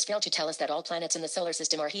man-made causes, fail to tell us that all planets in the solar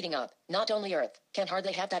system are heating up. Not only Earth, can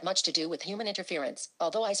hardly have that much to do with human interference,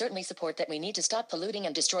 although I certainly support that we need to stop polluting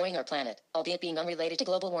and destroying our planet, albeit being unrelated to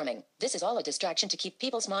global warming. This is all a distraction to keep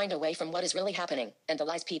people's mind away from what is really happening, and the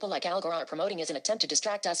lies people like Al Gore are promoting is an attempt to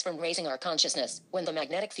distract us from raising our consciousness. When the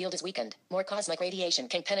magnetic field is weakened, more cosmic radiation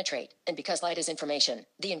can penetrate, and because light is information,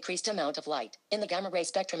 the increased amount of light, in the gamma ray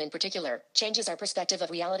spectrum in particular, changes our perspective of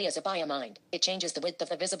reality as a biomind. It changes the width of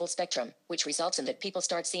the visible spectrum, which results in that people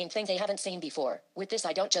start seeing things they haven't seen before. With this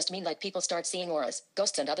I don't just mean that people start seeing auras,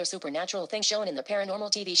 ghosts and other supernatural things shown in the paranormal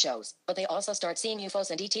TV shows, but they also start seeing UFOs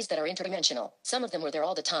and ETs that are interdimensional. Some of them were there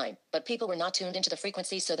all the time, but people were not tuned into the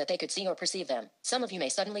frequencies so that they could see or perceive them. Some of you may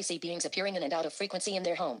suddenly see beings appearing in and out of frequency in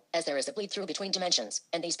their home, as there is a bleed through between dimensions,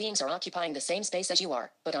 and these beings are occupying the same space as you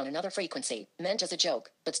are, but on another frequency. Meant as a joke,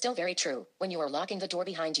 but still very true. When you are locking the door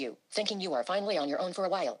behind you, thinking you are finally on your own for a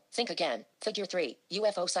while, think again. Figure 3.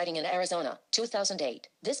 UFO sighting in Arizona, 2008.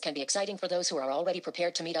 This can be exciting for those who are already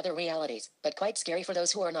prepared to meet other realities, but quite scary for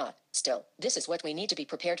those who are not. Still, this is what we need to be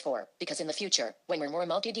prepared for, because in the future, when we're more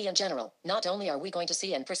multi-D in general, not only are we going to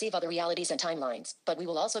see and perceive other realities and timelines, but we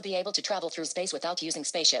will also be able to travel through space without using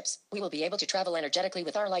spaceships. We will be able to travel energetically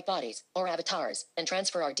with our light bodies, or avatars, and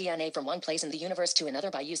transfer our DNA from one place in the universe to another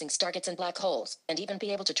by using stargates and black holes, and even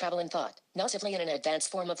be able to travel in thought, massively in an advanced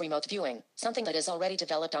form of remote viewing, something that is already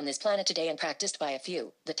developed on this planet today and practiced by a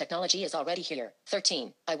few. The technology is already here.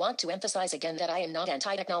 13. I want to emphasize again that I am not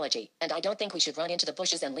anti-technology, and I don't think we should run into the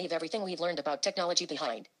bushes and leave everything we've learned about technology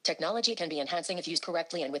behind. Technology can be enhancing if used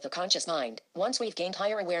correctly and with a conscious mind. Once we've gained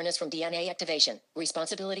higher awareness from DNA activation,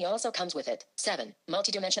 responsibility also comes with it. 7.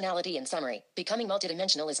 Multidimensionality in summary. Becoming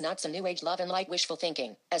multidimensional is not some new age love and light wishful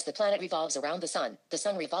thinking. As the planet revolves around the sun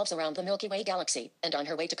revolves around the Milky Way galaxy, and on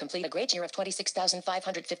her way to complete a great year of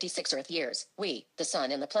 26,556 Earth years, we, the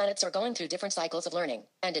sun and the planets, are going through different cycles of learning.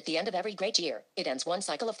 And at the end of every great year, it ends one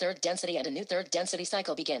cycle of third density and a new third density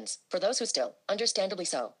cycle begins. For those who still, understandably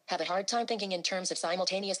so, have a hard time thinking in terms of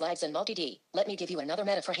simultaneous lives and multi-D, let me give you another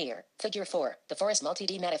metaphor here. Figure 4. The forest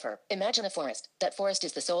multi-D metaphor. Imagine a forest. That forest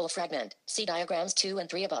is the soul fragment. See diagrams 2 and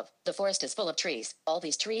 3 above. The forest is full of trees. All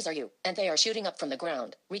these trees are you, and they are shooting up from the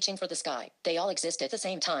ground, reaching for the sky. They all exist at the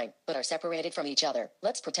same time, but are separated from each other.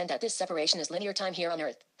 Let's pretend that this separation is linear time here on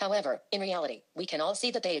Earth. However, in reality, we can all see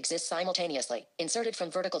that they exist simultaneously, inserted from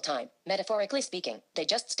vertical time. Metaphorically speaking, they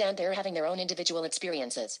just stand there having their own individual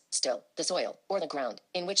experiences. Still, the soil, or the ground,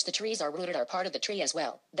 in which the trees are rooted are part of the tree as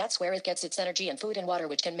well. That's where it gets its energy and food and water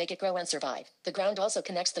which can make it grow and survive. The ground also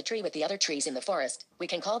connects the tree with the other trees in the forest. We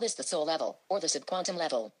can call this the soul level, or the subquantum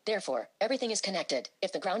level. Therefore, everything is connected.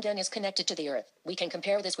 If the ground then is connected to the earth, we can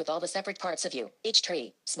compare this with all the separate parts of you. Each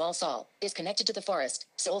tree, small soul, is connected to the forest,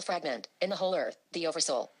 soul fragment, in the whole earth, the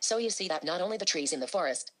oversoul. So you see that not only the trees in the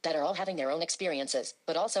forest, that are all having their own experiences,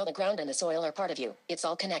 but also the ground and the soil are part of you. It's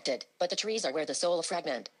all connected. But the trees are where the soul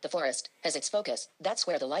fragment, the forest, has its focus. That's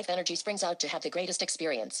where the life energy springs out to have the greatest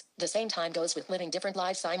experience. The same time goes with living different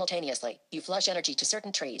lives simultaneously. You flush energy to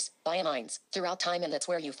certain trees, biominds, throughout time, and that's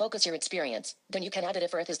where you focus your experience. Then you can add it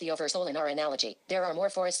if Earth is the oversoul in our analogy. There are more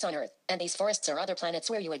forests on Earth, and these forests are other planets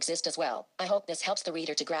where you exist as well. I hope this helps the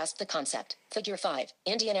reader to grasp the concept. Figure 5.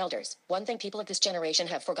 Indian elders. One thing people of this generation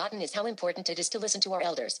have forgotten is how important it is to listen to our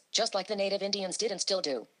elders, just like the native Indians did and still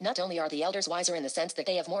do. Not only are the elders wiser in the sense that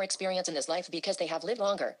they have more experience in this life because they have lived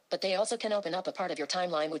longer, but they also can open up a part of your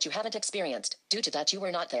timeline which you haven't experienced. Due to that, you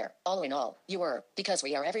were not there. All in all, you were, because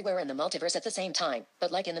we are everywhere in the multiverse at the same time.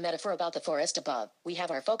 But like in the metaphor about the forest above, we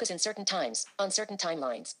have our focus in certain times, on certain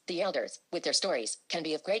timelines. The elders, with their stories, can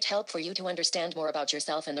be of great help for you to understand more about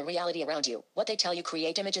yourself and the reality around you. What they tell you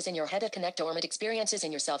create images in your head that connect dormant experiences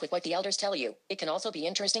in yourself with what the elders tell you. It can also be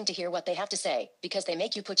interesting to hear what they have to say, because they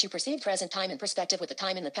make you put your perceived present time in perspective with the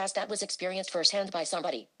time in the past that was experienced firsthand by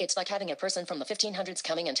somebody. It's like having a person from the 1500s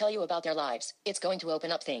coming and tell you about their lives. It's going to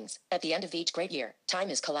open up things. At the end of each great year, time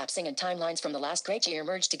is collapsing and timelines from the last great year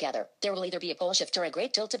merge together. There will either be a pole shift or a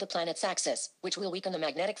great tilt of the planet's axis, which will weaken the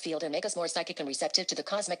magnetic field and make us more psychic and receptive to the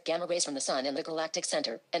cosmic gamma rays from the sun and the galactic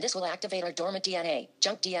center. And this will activate our dormant DNA,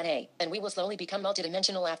 junk DNA, and we will slowly become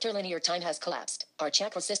multidimensional after linear time has collapsed. Our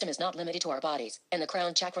chakra system is not limited to our bodies, and the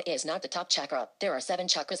crown chakra is not the top chakra. There are 7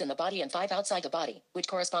 chakras in the body and 5 outside the body, which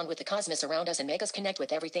correspond with the cosmos around us and make us connect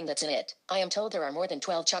with everything that's in it. I am told there are more than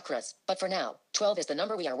 12 chakras, but for now, 12 is the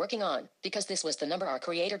number we are working on, because this was the number our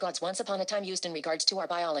creator gods once upon a time used in regards to our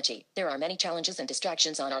biology. There are many challenges and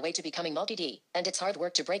distractions on our way to becoming multi-D, and it's hard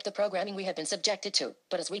work to break the programming we have been subjected to.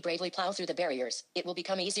 But as we bravely plow through the barriers, it will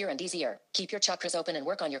become easier and easier. Keep your chakras open and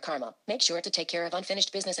work on your karma. Make sure to take care of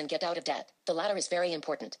unfinished business and get out of debt. The latter is very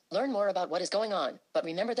important. Learn more about what is going on, but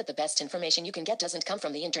remember that the best information you can get doesn't come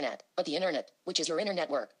from the internet, but the internet, which is your inner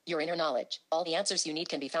network, your inner knowledge. All the answers you need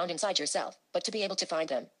can be found inside yourself, but to be able to find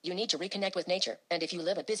them, you need to reconnect with nature. And if you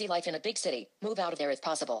live a busy life in a big city, move out of there if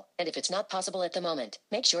possible. And if it's not possible at the moment,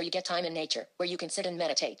 make sure you get time in nature, where you can sit and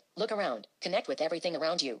meditate, look around, connect with everything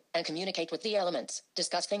around you, and communicate with the elements.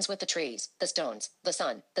 Discuss things with the trees, the stones, the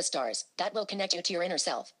sun, the stars. That will connect you to your inner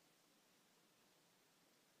self.